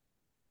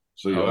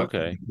 So you'll Oh, have to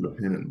okay. put a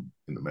pin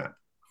in the map.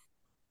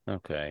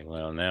 Okay.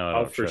 Well, now I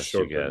I'll don't for trust you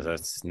sure guys. put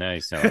That's now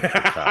you sound like the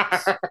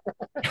cops.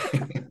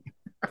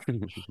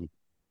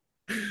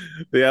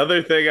 The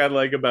other thing I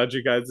like about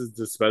you guys'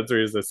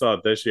 dispensaries, I saw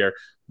it this year.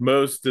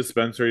 Most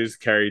dispensaries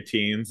carry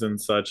teens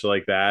and such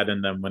like that,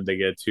 and then when they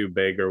get too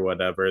big or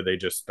whatever, they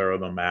just throw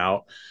them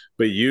out.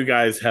 But you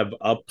guys have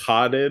up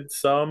potted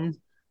some,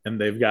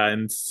 and they've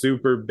gotten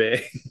super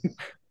big,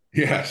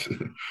 Yes.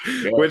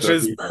 Yeah. which So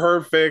is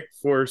perfect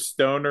for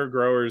stoner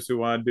growers who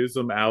want to do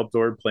some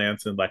outdoor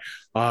plants and like,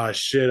 oh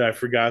shit, I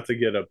forgot to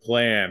get a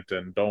plant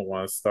and don't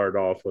want to start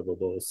off with a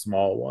little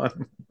small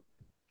one.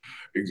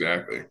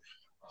 exactly.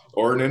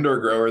 Or an indoor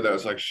grower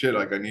that's like, shit,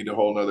 like I need a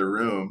whole nother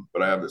room,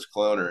 but I have this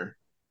cloner.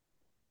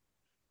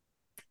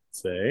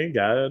 Say,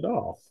 got it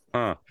all.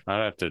 Huh.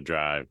 I'd have to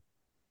drive.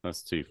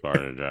 That's too far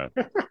to drive.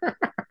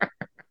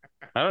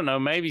 I don't know.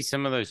 Maybe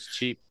some of those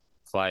cheap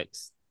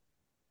flights,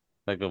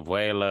 like a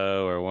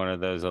Vuelo or one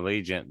of those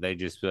Allegiant, they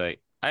just be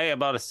like, "Hey, I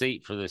bought a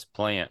seat for this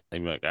plant." They'd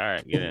be like, "All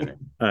right, get in there."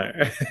 All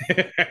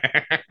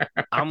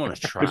right. I'm gonna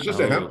try. It's just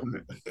a hemp.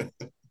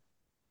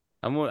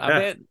 I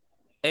bet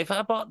if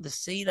I bought the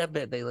seat, I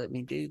bet they let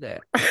me do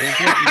that. There's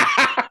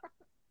nothing.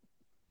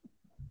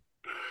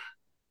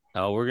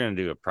 Oh, we're gonna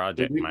do a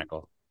project,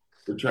 Michael.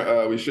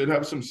 We should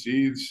have some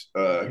seeds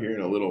here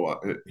in a little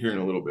while, here in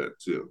a little bit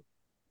too.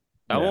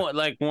 I Yeah. want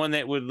like one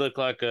that would look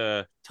like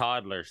a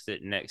toddler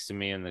sitting next to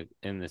me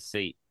in the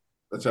seat.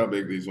 That's how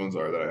big these ones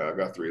are that I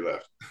got 3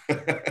 left.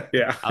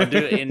 Yeah. I'll do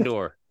it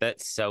indoor.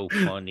 That's so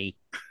funny.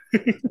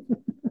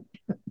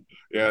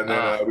 Yeah, and then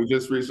Ah, we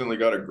just recently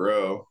got a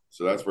grow,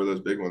 so that's where those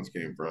big ones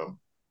came from.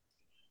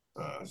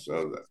 That's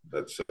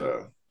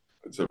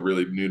it's a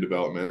really new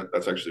development.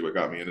 That's actually what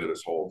got me into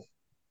this whole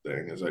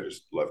thing. Is I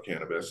just love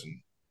cannabis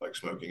and like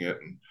smoking it,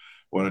 and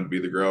wanted to be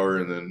the grower.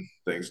 And then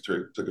things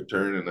took a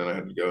turn, and then I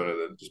had to go into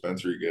the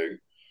dispensary gig.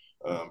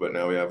 But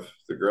now we have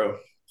the grow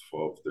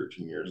 12,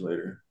 13 years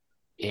later.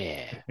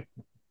 yeah.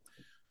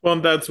 Well,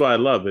 that's what I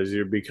love is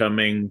you're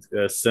becoming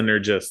a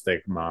synergistic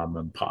mom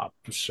and pop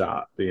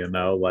shop,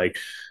 like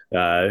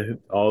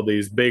all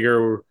these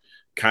bigger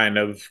kind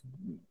of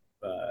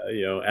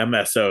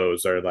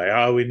MSOs are like,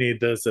 oh, we need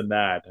this and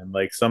that, and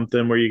like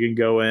something where you can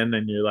go in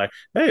and you're like,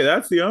 hey,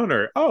 that's the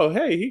owner. Oh,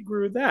 hey, he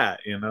grew that.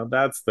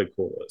 That's the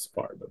coolest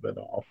part of it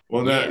all.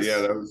 Well, Yes.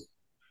 that was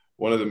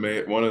one of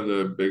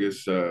the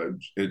biggest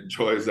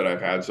joys that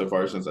I've had so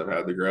far since I've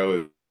had the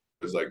grow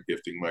is like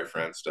gifting my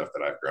friends stuff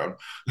that I've grown.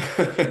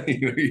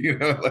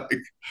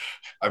 Like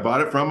I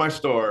bought it from my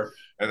store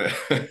and then,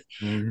 and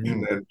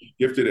Mm-hmm. then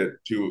gifted it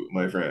to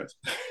my friends.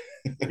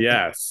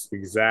 Yes,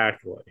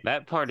 exactly.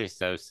 That part is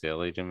so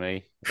silly to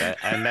me. That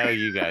I know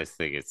you guys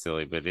think it's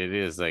silly, but it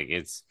is like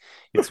it's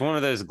one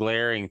of those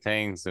glaring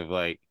things of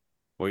like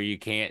where you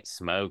can't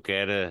smoke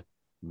at a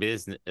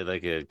business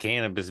like a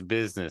cannabis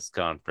business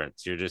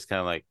conference. You're just kind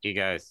of like, you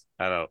guys,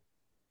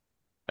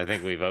 I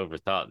think we've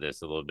overthought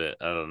this a little bit.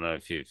 I don't know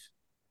if you've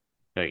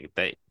like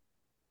they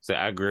so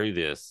I grew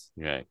this.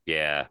 You're like,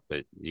 yeah,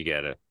 but you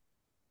gotta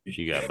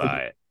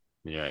buy it.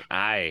 And you're like,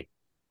 I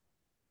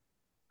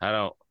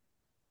don't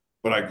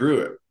But I grew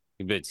it.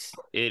 but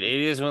it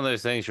is one of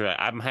those things where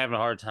I'm having a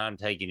hard time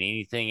taking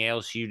anything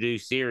else you do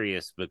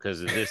serious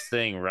because of this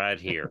thing right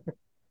here.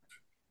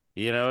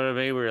 You know what I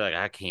mean? We're like,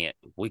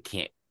 we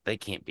can't, they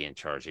can't be in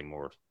charge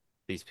anymore.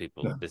 These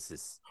people, this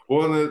is,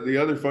 Well, and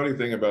the other funny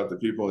thing about the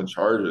people in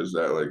charge is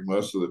that like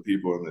most of the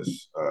people in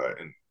this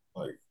in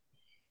like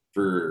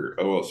for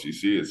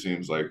OLCC, it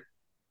seems like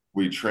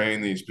we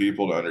train these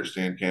people to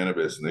understand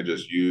cannabis and they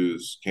just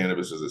use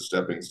cannabis as a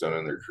stepping stone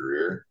in their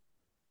career.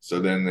 So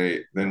then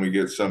we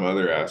get some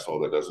other asshole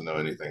that doesn't know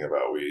anything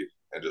about weed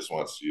and just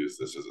wants to use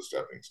this as a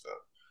stepping stone.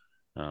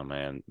 oh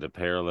man, the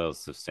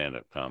parallels to stand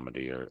up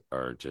comedy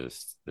are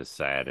just the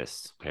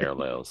saddest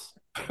parallels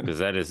because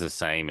that is the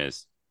same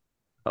as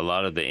a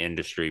lot of the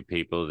industry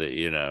people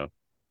that,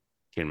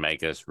 can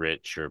make us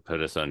rich or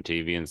put us on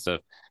TV and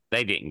stuff.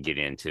 They didn't get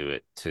into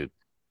it to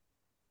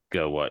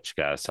go watch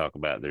guys talk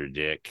about their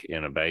dick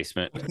in a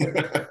basement.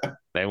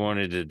 They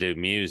wanted to do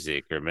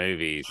music or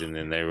movies, and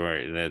then they were.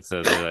 And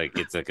so they're like,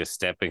 it's like a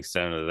stepping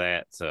stone to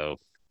that. So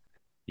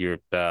you're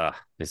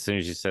as soon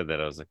as you said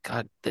that, I was like,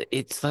 God,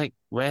 it's like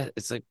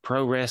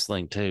pro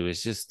wrestling too.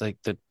 It's just like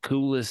the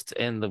coolest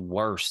and the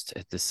worst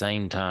at the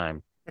same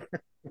time.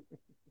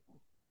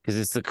 Because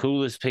it's the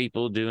coolest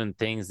people doing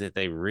things that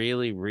they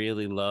really,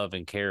 really love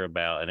and care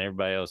about, and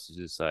everybody else is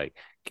just like,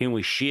 "Can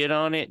we shit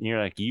on it?" And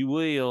you're like, "You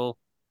will."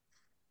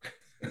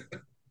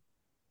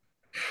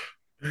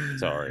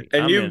 Sorry,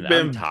 And you've I'm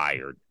been,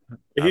 tired.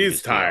 I'm he's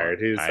just be honest. tired.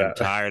 He's I'm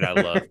tired. I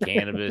love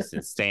cannabis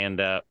and stand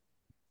up.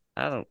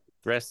 I don't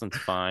wrestling's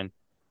fine,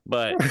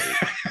 but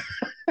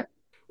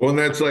Well, and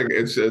that's like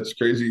it's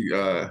crazy.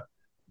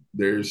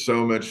 There's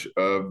so much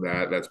of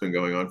that's been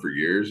going on for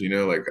years.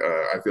 Like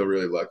I feel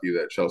really lucky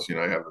that Chelsea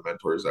and I have the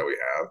mentors that we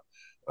have.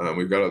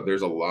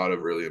 There's a lot of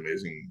really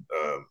amazing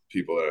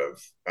people that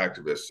have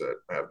activists that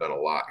have done a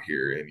lot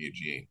here in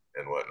Eugene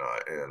and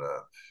whatnot. And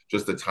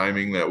just the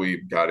timing that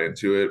we got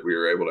into it, we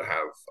were able to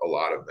have a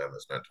lot of them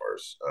as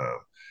mentors.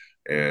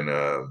 and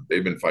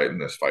they've been fighting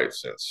this fight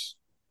since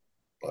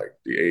like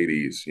the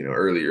 80s,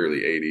 early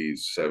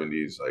 80s,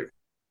 70s. Like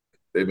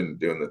they've been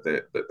doing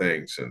the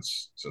thing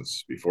since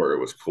before it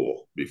was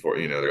cool. Before,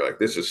 they're like,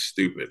 this is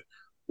stupid.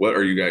 What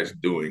are you guys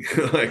doing?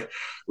 Like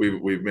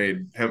we've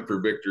made hemp for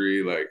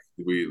victory. Like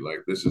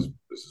this is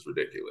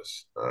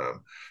ridiculous.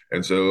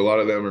 And so a lot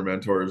of them are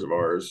mentors of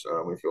ours.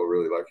 We feel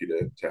really lucky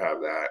to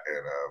have that,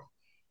 and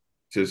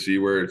to see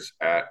where it's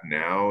at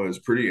now is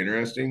pretty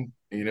interesting.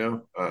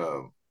 And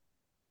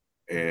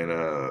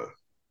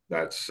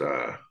that's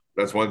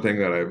one thing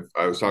that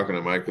I was talking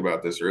to Mike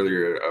about this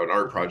earlier. An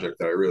art project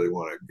that I really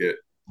want to get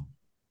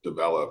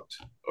developed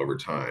over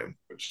time,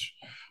 which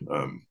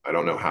I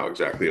don't know how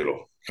exactly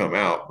it'll come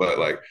out, but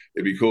like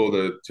it'd be cool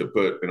to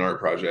put an art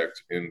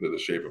project into the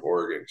shape of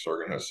Oregon, because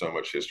Oregon has so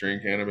much history in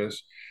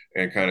cannabis,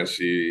 and kind of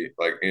see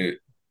like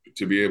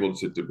to be able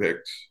to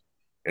depict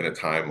in a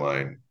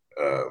timeline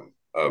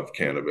of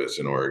cannabis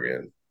in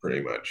Oregon,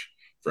 pretty much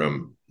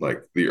from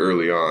like the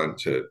early on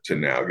to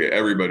now, get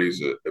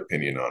everybody's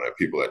opinion on it.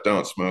 People that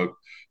don't smoke,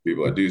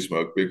 people that do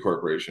smoke, big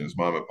corporations,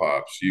 mom and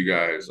pops, you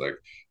guys, like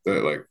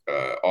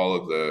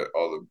all the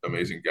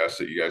amazing guests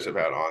that you guys have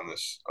had on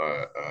this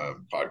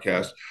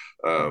podcast.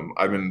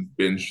 I've been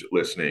binge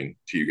listening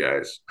to you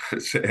guys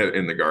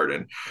in the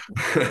garden,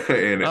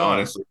 and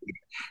honestly,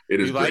 it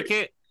is you great. like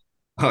it?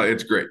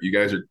 It's great. You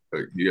guys are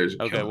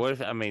okay. What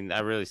if I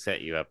really set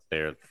you up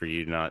there for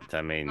you not?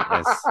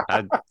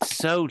 I'm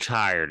so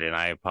tired, and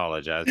I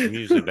apologize. I'm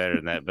usually better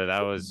than that, but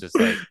I was just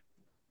like,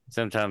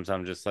 sometimes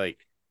I'm just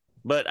like,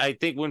 but I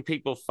think when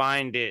people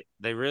find it,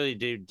 they really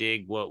do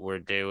dig what we're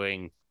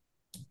doing.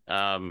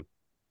 And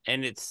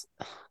it's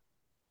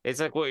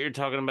like what you're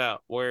talking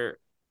about, where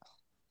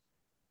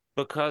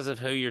because of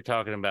who you're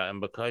talking about,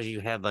 and because you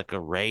had like a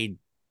raid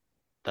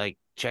like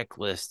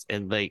checklist,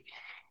 and like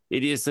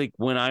it is like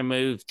when I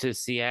moved to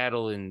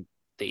Seattle in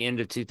the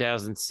end of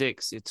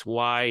 2006, it's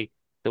why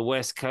the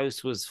West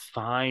Coast was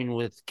fine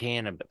with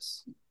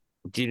cannabis.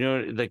 Do you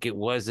know, like it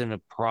wasn't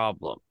a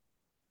problem.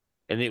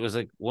 And it was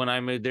like when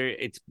I moved there,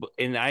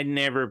 and I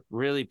never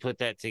really put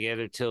that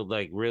together till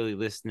like really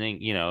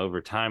listening,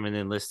 over time, and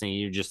then listening to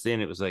you just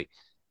then. It was like,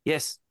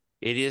 yes,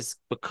 it is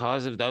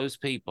because of those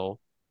people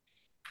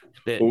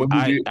that when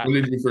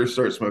did you first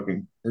start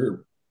smoking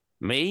herb?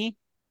 Me?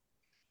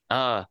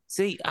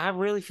 See, I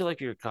really feel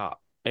like you're a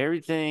cop.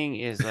 Everything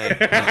is like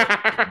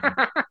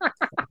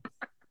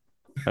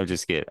I'm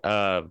just kidding.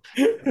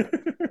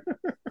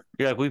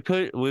 You're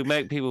like we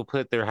make people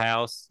put their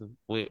house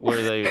where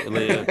they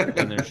live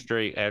in their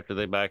street after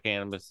they buy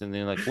cannabis, and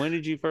then like, when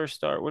did you first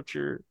start? What's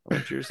your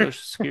social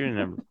security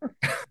number?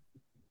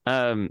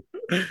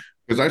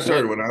 Because I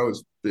started when I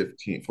was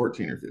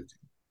 14 or 15.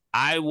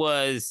 I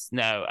was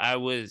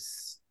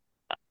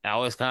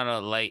kind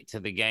of late to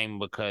the game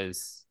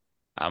because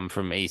I'm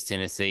from East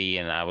Tennessee,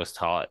 and I was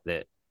taught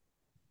that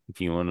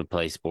if you want to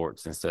play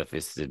sports and stuff,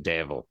 it's the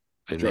devil.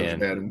 And drugs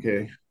bad,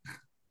 MK.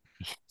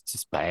 It's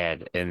just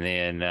bad. And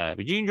then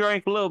but you can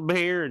drink a little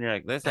beer, and you're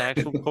like, that's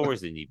actual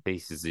poison, you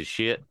pieces of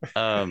shit.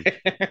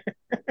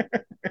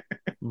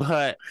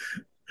 But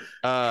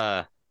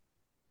a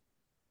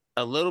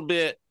little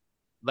bit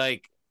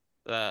like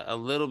a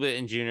little bit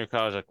in junior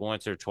college, like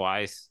once or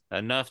twice,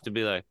 enough to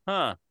be like,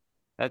 huh,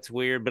 that's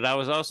weird. But I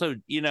was also,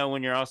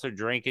 when you're also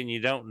drinking, you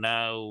don't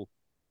know.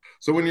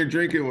 So when you're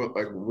drinking,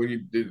 like when you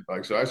did,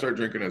 like, so I started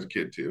drinking as a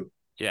kid too.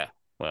 Yeah.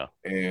 Well,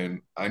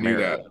 and I knew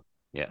that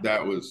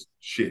was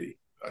shitty.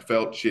 I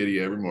felt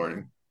shitty every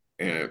morning,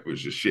 and it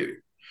was just shitty.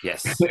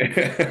 Yes.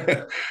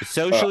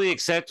 Socially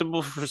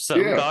acceptable for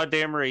some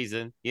goddamn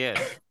reason.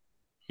 Yes.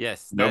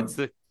 Yes. That's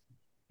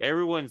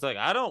everyone's like,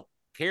 I don't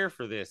care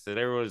for this. And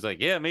everyone's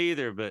like, yeah, me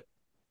either. But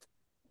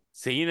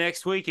see you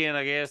next weekend,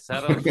 I guess.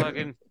 I don't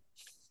fucking.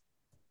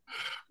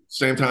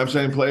 Same time,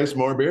 same place,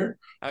 more beer.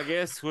 I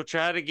guess we'll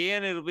try it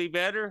again. It'll be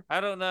better. I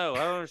don't know. I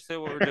don't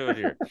understand what we're doing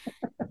here.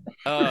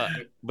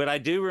 But I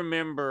do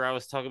remember I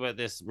was talking about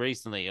this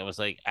recently. I was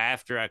like,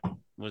 after I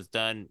was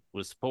done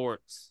with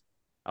sports,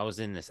 I was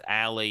in this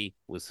alley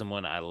with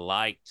someone I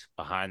liked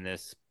behind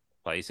this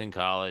place in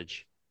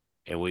college,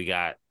 and we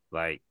got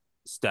like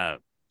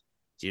stoned.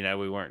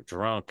 We weren't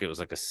drunk. It was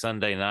like a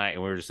Sunday night,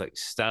 and we were just like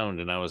stoned.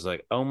 And I was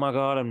like, oh my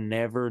God, I'm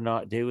never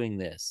not doing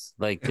this.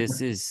 Like,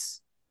 this is,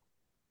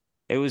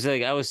 it was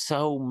like, I was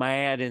so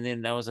mad. And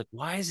then I was like,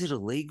 why is it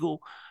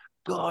illegal?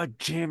 God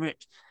damn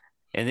it.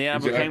 And then I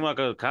became like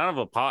a kind of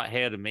a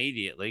pothead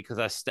immediately,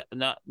 because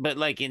not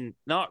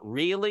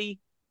really.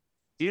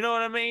 Do you know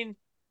what I mean?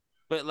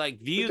 But like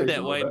viewed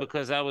that way,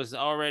 because I was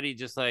already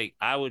just like,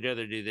 I would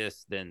rather do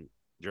this than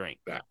drink.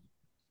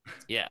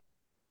 Yeah.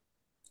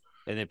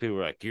 And then people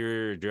were like,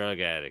 you're a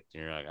drug addict.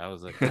 And you're like, I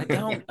was like,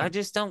 I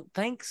just don't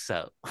think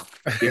so.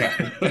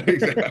 Yeah,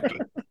 exactly.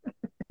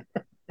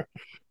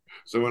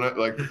 So when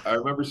I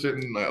remember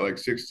sitting at like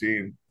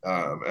 16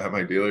 at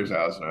my dealer's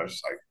house, and I was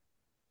just like,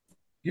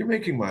 you're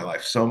making my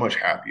life so much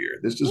happier.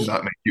 This does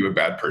not make you a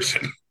bad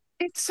person.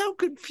 It's so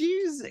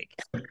confusing.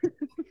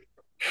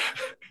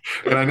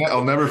 And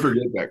I'll never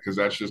forget that, because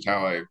that's just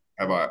how I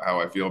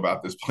feel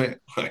about this plant.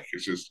 Like,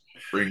 it just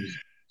brings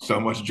so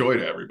much joy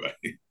to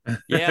everybody.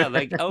 Yeah,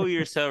 like, oh,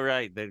 you're so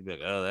right. They'd be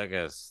like, oh, that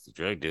guy's the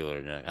drug dealer.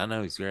 And I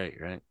know he's great,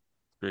 right?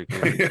 Pretty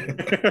cool.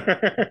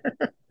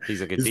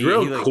 He's like a He's D.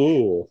 real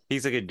cool.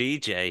 He's like a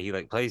DJ. He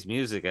like plays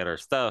music at our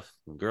stuff.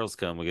 When girls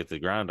come, we get the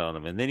grind on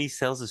him, and then he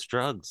sells us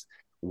drugs.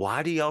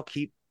 Why do y'all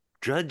keep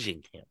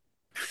judging him?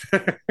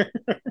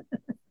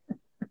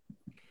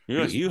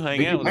 You're like, you hang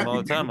Make out you with him all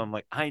happy, the time. man. I'm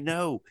like, I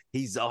know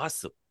he's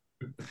awesome.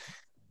 And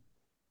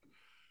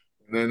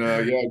then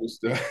yeah,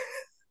 just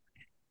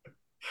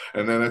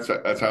and then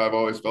that's how I've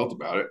always felt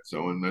about it.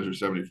 So when Measure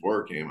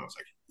 74 came, I was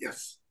like,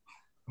 yes,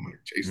 I'm gonna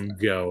chase I'm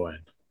that. going.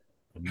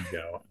 I'm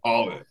going.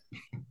 All of it.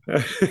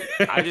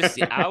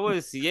 I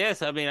was,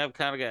 yes. I mean, I've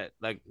kind of got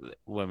like,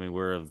 well, I mean,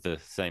 we're of the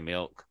same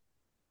ilk,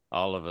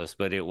 all of us,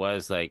 but it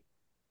was like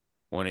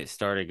when it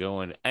started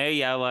going,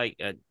 hey, I like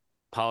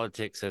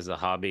politics as a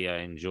hobby. I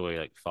enjoy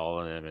like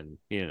following them,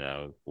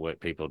 and what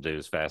people do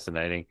is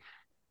fascinating.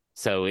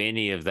 So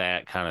any of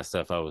that kind of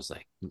stuff, I was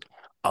like,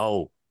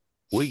 oh,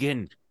 we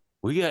can,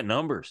 we got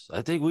numbers.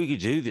 I think we could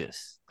do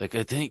this. Like,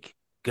 I think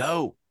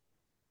go.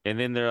 And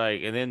then they're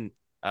like, and then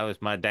I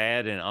was my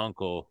dad and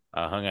uncle.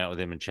 I hung out with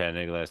them in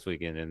Chattanooga last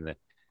weekend, and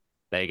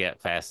they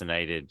got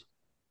fascinated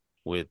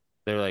with.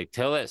 They're like,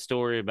 tell that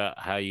story about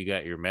how you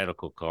got your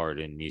medical card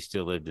and you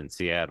still lived in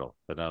Seattle.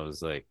 And I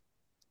was like,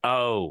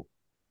 oh,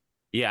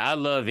 yeah, I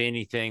love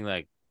anything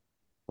like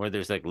where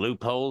there's like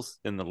loopholes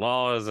in the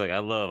law. I was like, I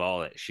love all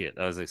that shit.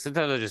 I was like,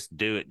 sometimes I just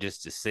do it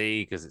just to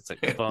see because it's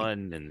like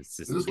fun and it's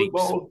Is just this deep.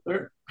 football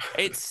there?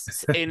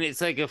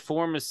 It's like a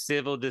form of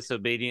civil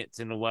disobedience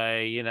in a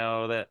way,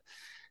 that.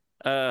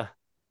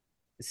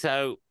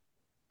 So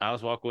I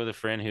was walking with a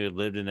friend who had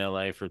lived in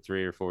LA for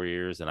 3 or 4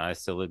 years, and I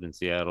still lived in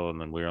Seattle, and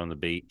then we were on the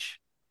beach,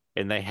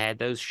 and they had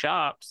those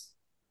shops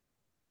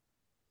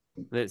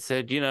that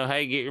said,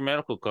 hey, get your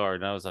medical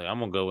card. And I was like, I'm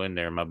gonna go in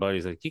there. And my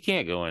buddy's like, you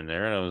can't go in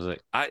there. And I was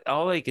like,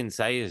 all they can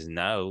say is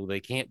no. They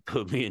can't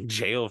put me in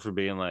jail for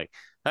being like,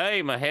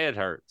 hey, my head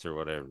hurts or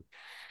whatever.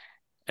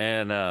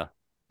 And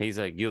he's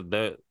like, you'll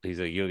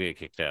get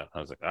kicked out. I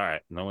was like, all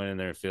right. And I went in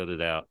there and filled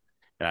it out.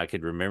 And I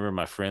could remember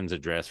my friend's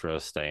address where I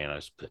was staying. I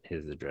just put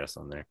his address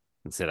on there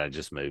and said I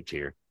just moved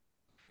here.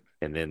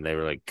 And then they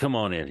were like, come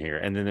on in here.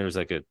 And then there was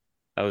I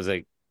was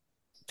like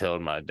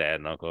telling my dad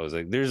and uncle, I was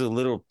like, there's a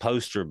little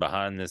poster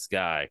behind this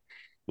guy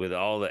with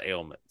all the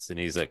ailments. And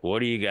he's like, what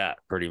do you got?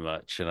 Pretty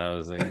much. And I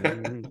was like,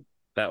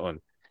 that one.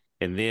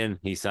 And then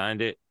he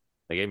signed it.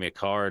 They gave me a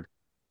card.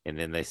 And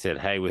then they said,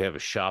 hey, we have a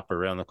shop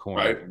around the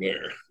corner. Right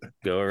there.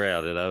 Go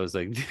around it. I was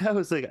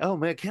like, oh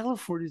man,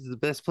 California is the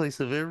best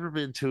place I've ever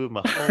been to in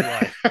my whole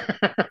life.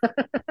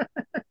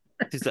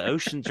 Just the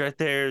ocean's right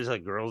there. There's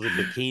like girls in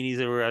bikinis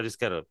everywhere. I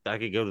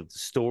could go to the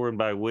store and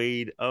buy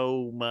weed.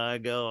 Oh my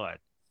God.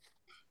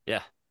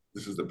 Yeah.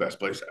 This is the best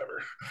place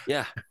ever.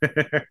 Yeah.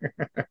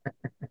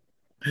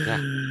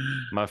 Yeah.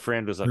 My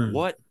friend was like,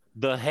 what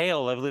the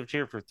hell? I've lived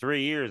here for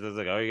 3 years. I was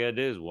like, all you gotta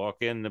do is walk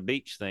in the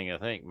beach thing, I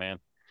think, man.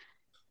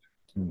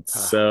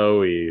 It's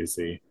so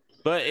easy.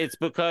 But it's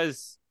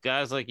because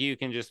guys like you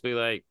can just be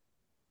like,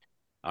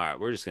 all right,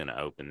 we're just gonna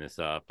open this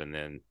up and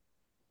then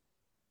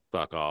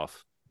fuck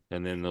off.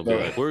 And then they'll be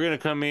like, we're going to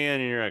come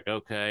in. And you're like,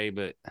 okay,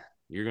 but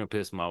you're going to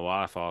piss my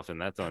wife off. And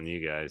that's on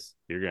you guys.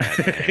 You're going to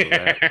have to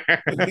handle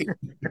that.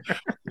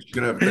 She's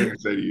going to have a thing to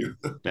say to you.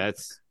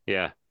 That's,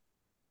 yeah.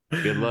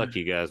 Good luck,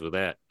 you guys, with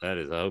that. That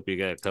is, I hope you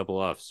got a couple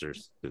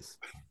officers.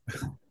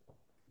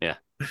 Yeah.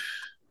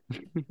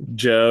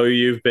 Joe,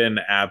 you've been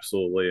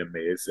absolutely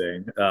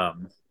amazing.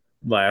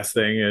 Last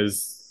thing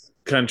is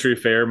country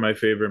fair. My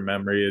favorite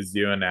memory is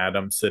you and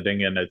Adam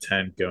sitting in a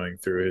tent going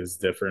through his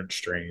different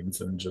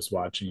strains and just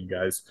watching you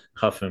guys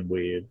huffing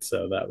weed.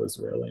 So that was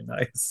really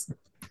nice.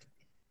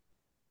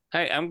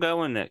 Hey, I'm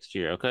going next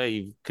year. Okay,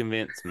 you've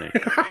convinced me.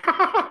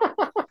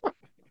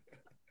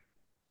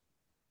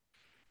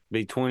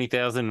 Be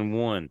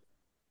 20,001.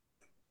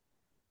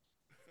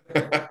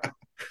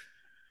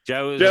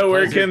 Joe,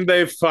 where can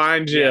they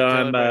find you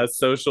on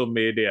social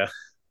media?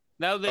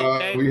 No, they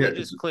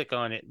just click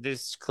on it.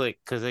 Just click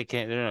because they're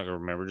not gonna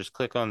remember. Just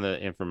click on the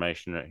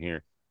information right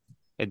here.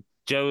 And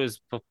Joe, is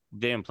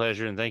damn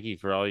pleasure, and thank you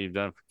for all you've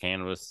done for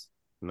cannabis.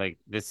 Like,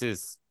 this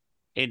is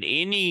in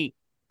any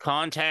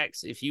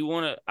contacts. If you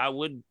want to, I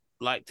would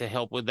like to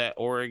help with that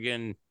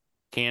Oregon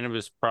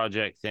cannabis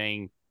project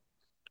thing.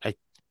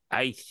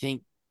 I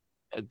think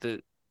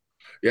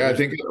I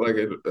think like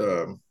it.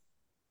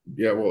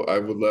 Yeah, well, I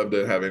would love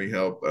to have any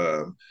help.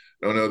 I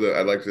don't know that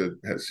I'd like to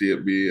see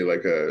it be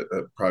like a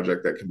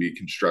project that can be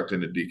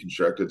constructed and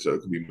deconstructed so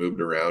it can be moved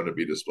around and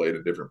be displayed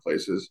in different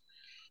places.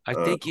 I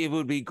think it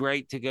would be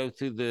great to go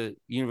through the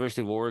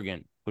University of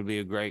Oregon. Would be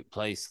a great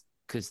place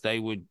because they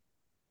would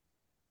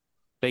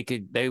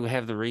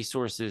have the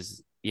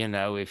resources.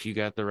 If you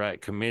got the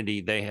right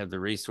committee, they have the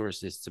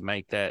resources to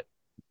make that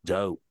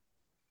dope.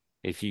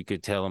 If you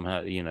could tell them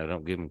how,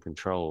 don't give them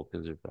control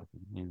because they're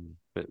fucking,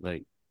 but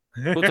like,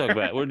 we'll talk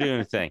about it. We're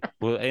doing a thing.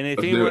 Well, and if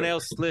anyone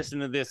else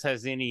listening to this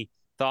has any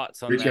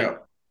thoughts on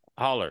that,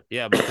 holler.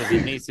 Yeah, because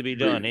it needs to be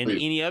done. In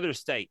any other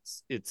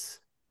states, it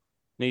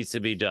needs to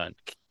be done.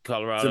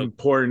 Colorado. It's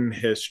important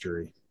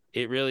history.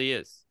 It really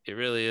is. It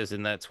really is,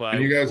 and that's why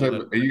And you guys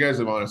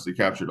have honestly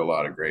captured a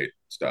lot of great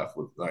stuff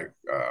with like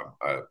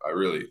I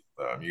really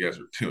you guys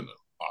are doing an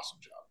awesome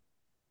job.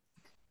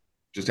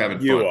 Just having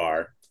fun. You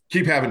are.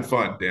 Keep having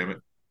fun, damn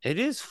it. It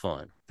is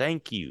fun.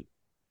 Thank you.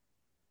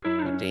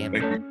 God damn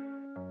it. Thank you.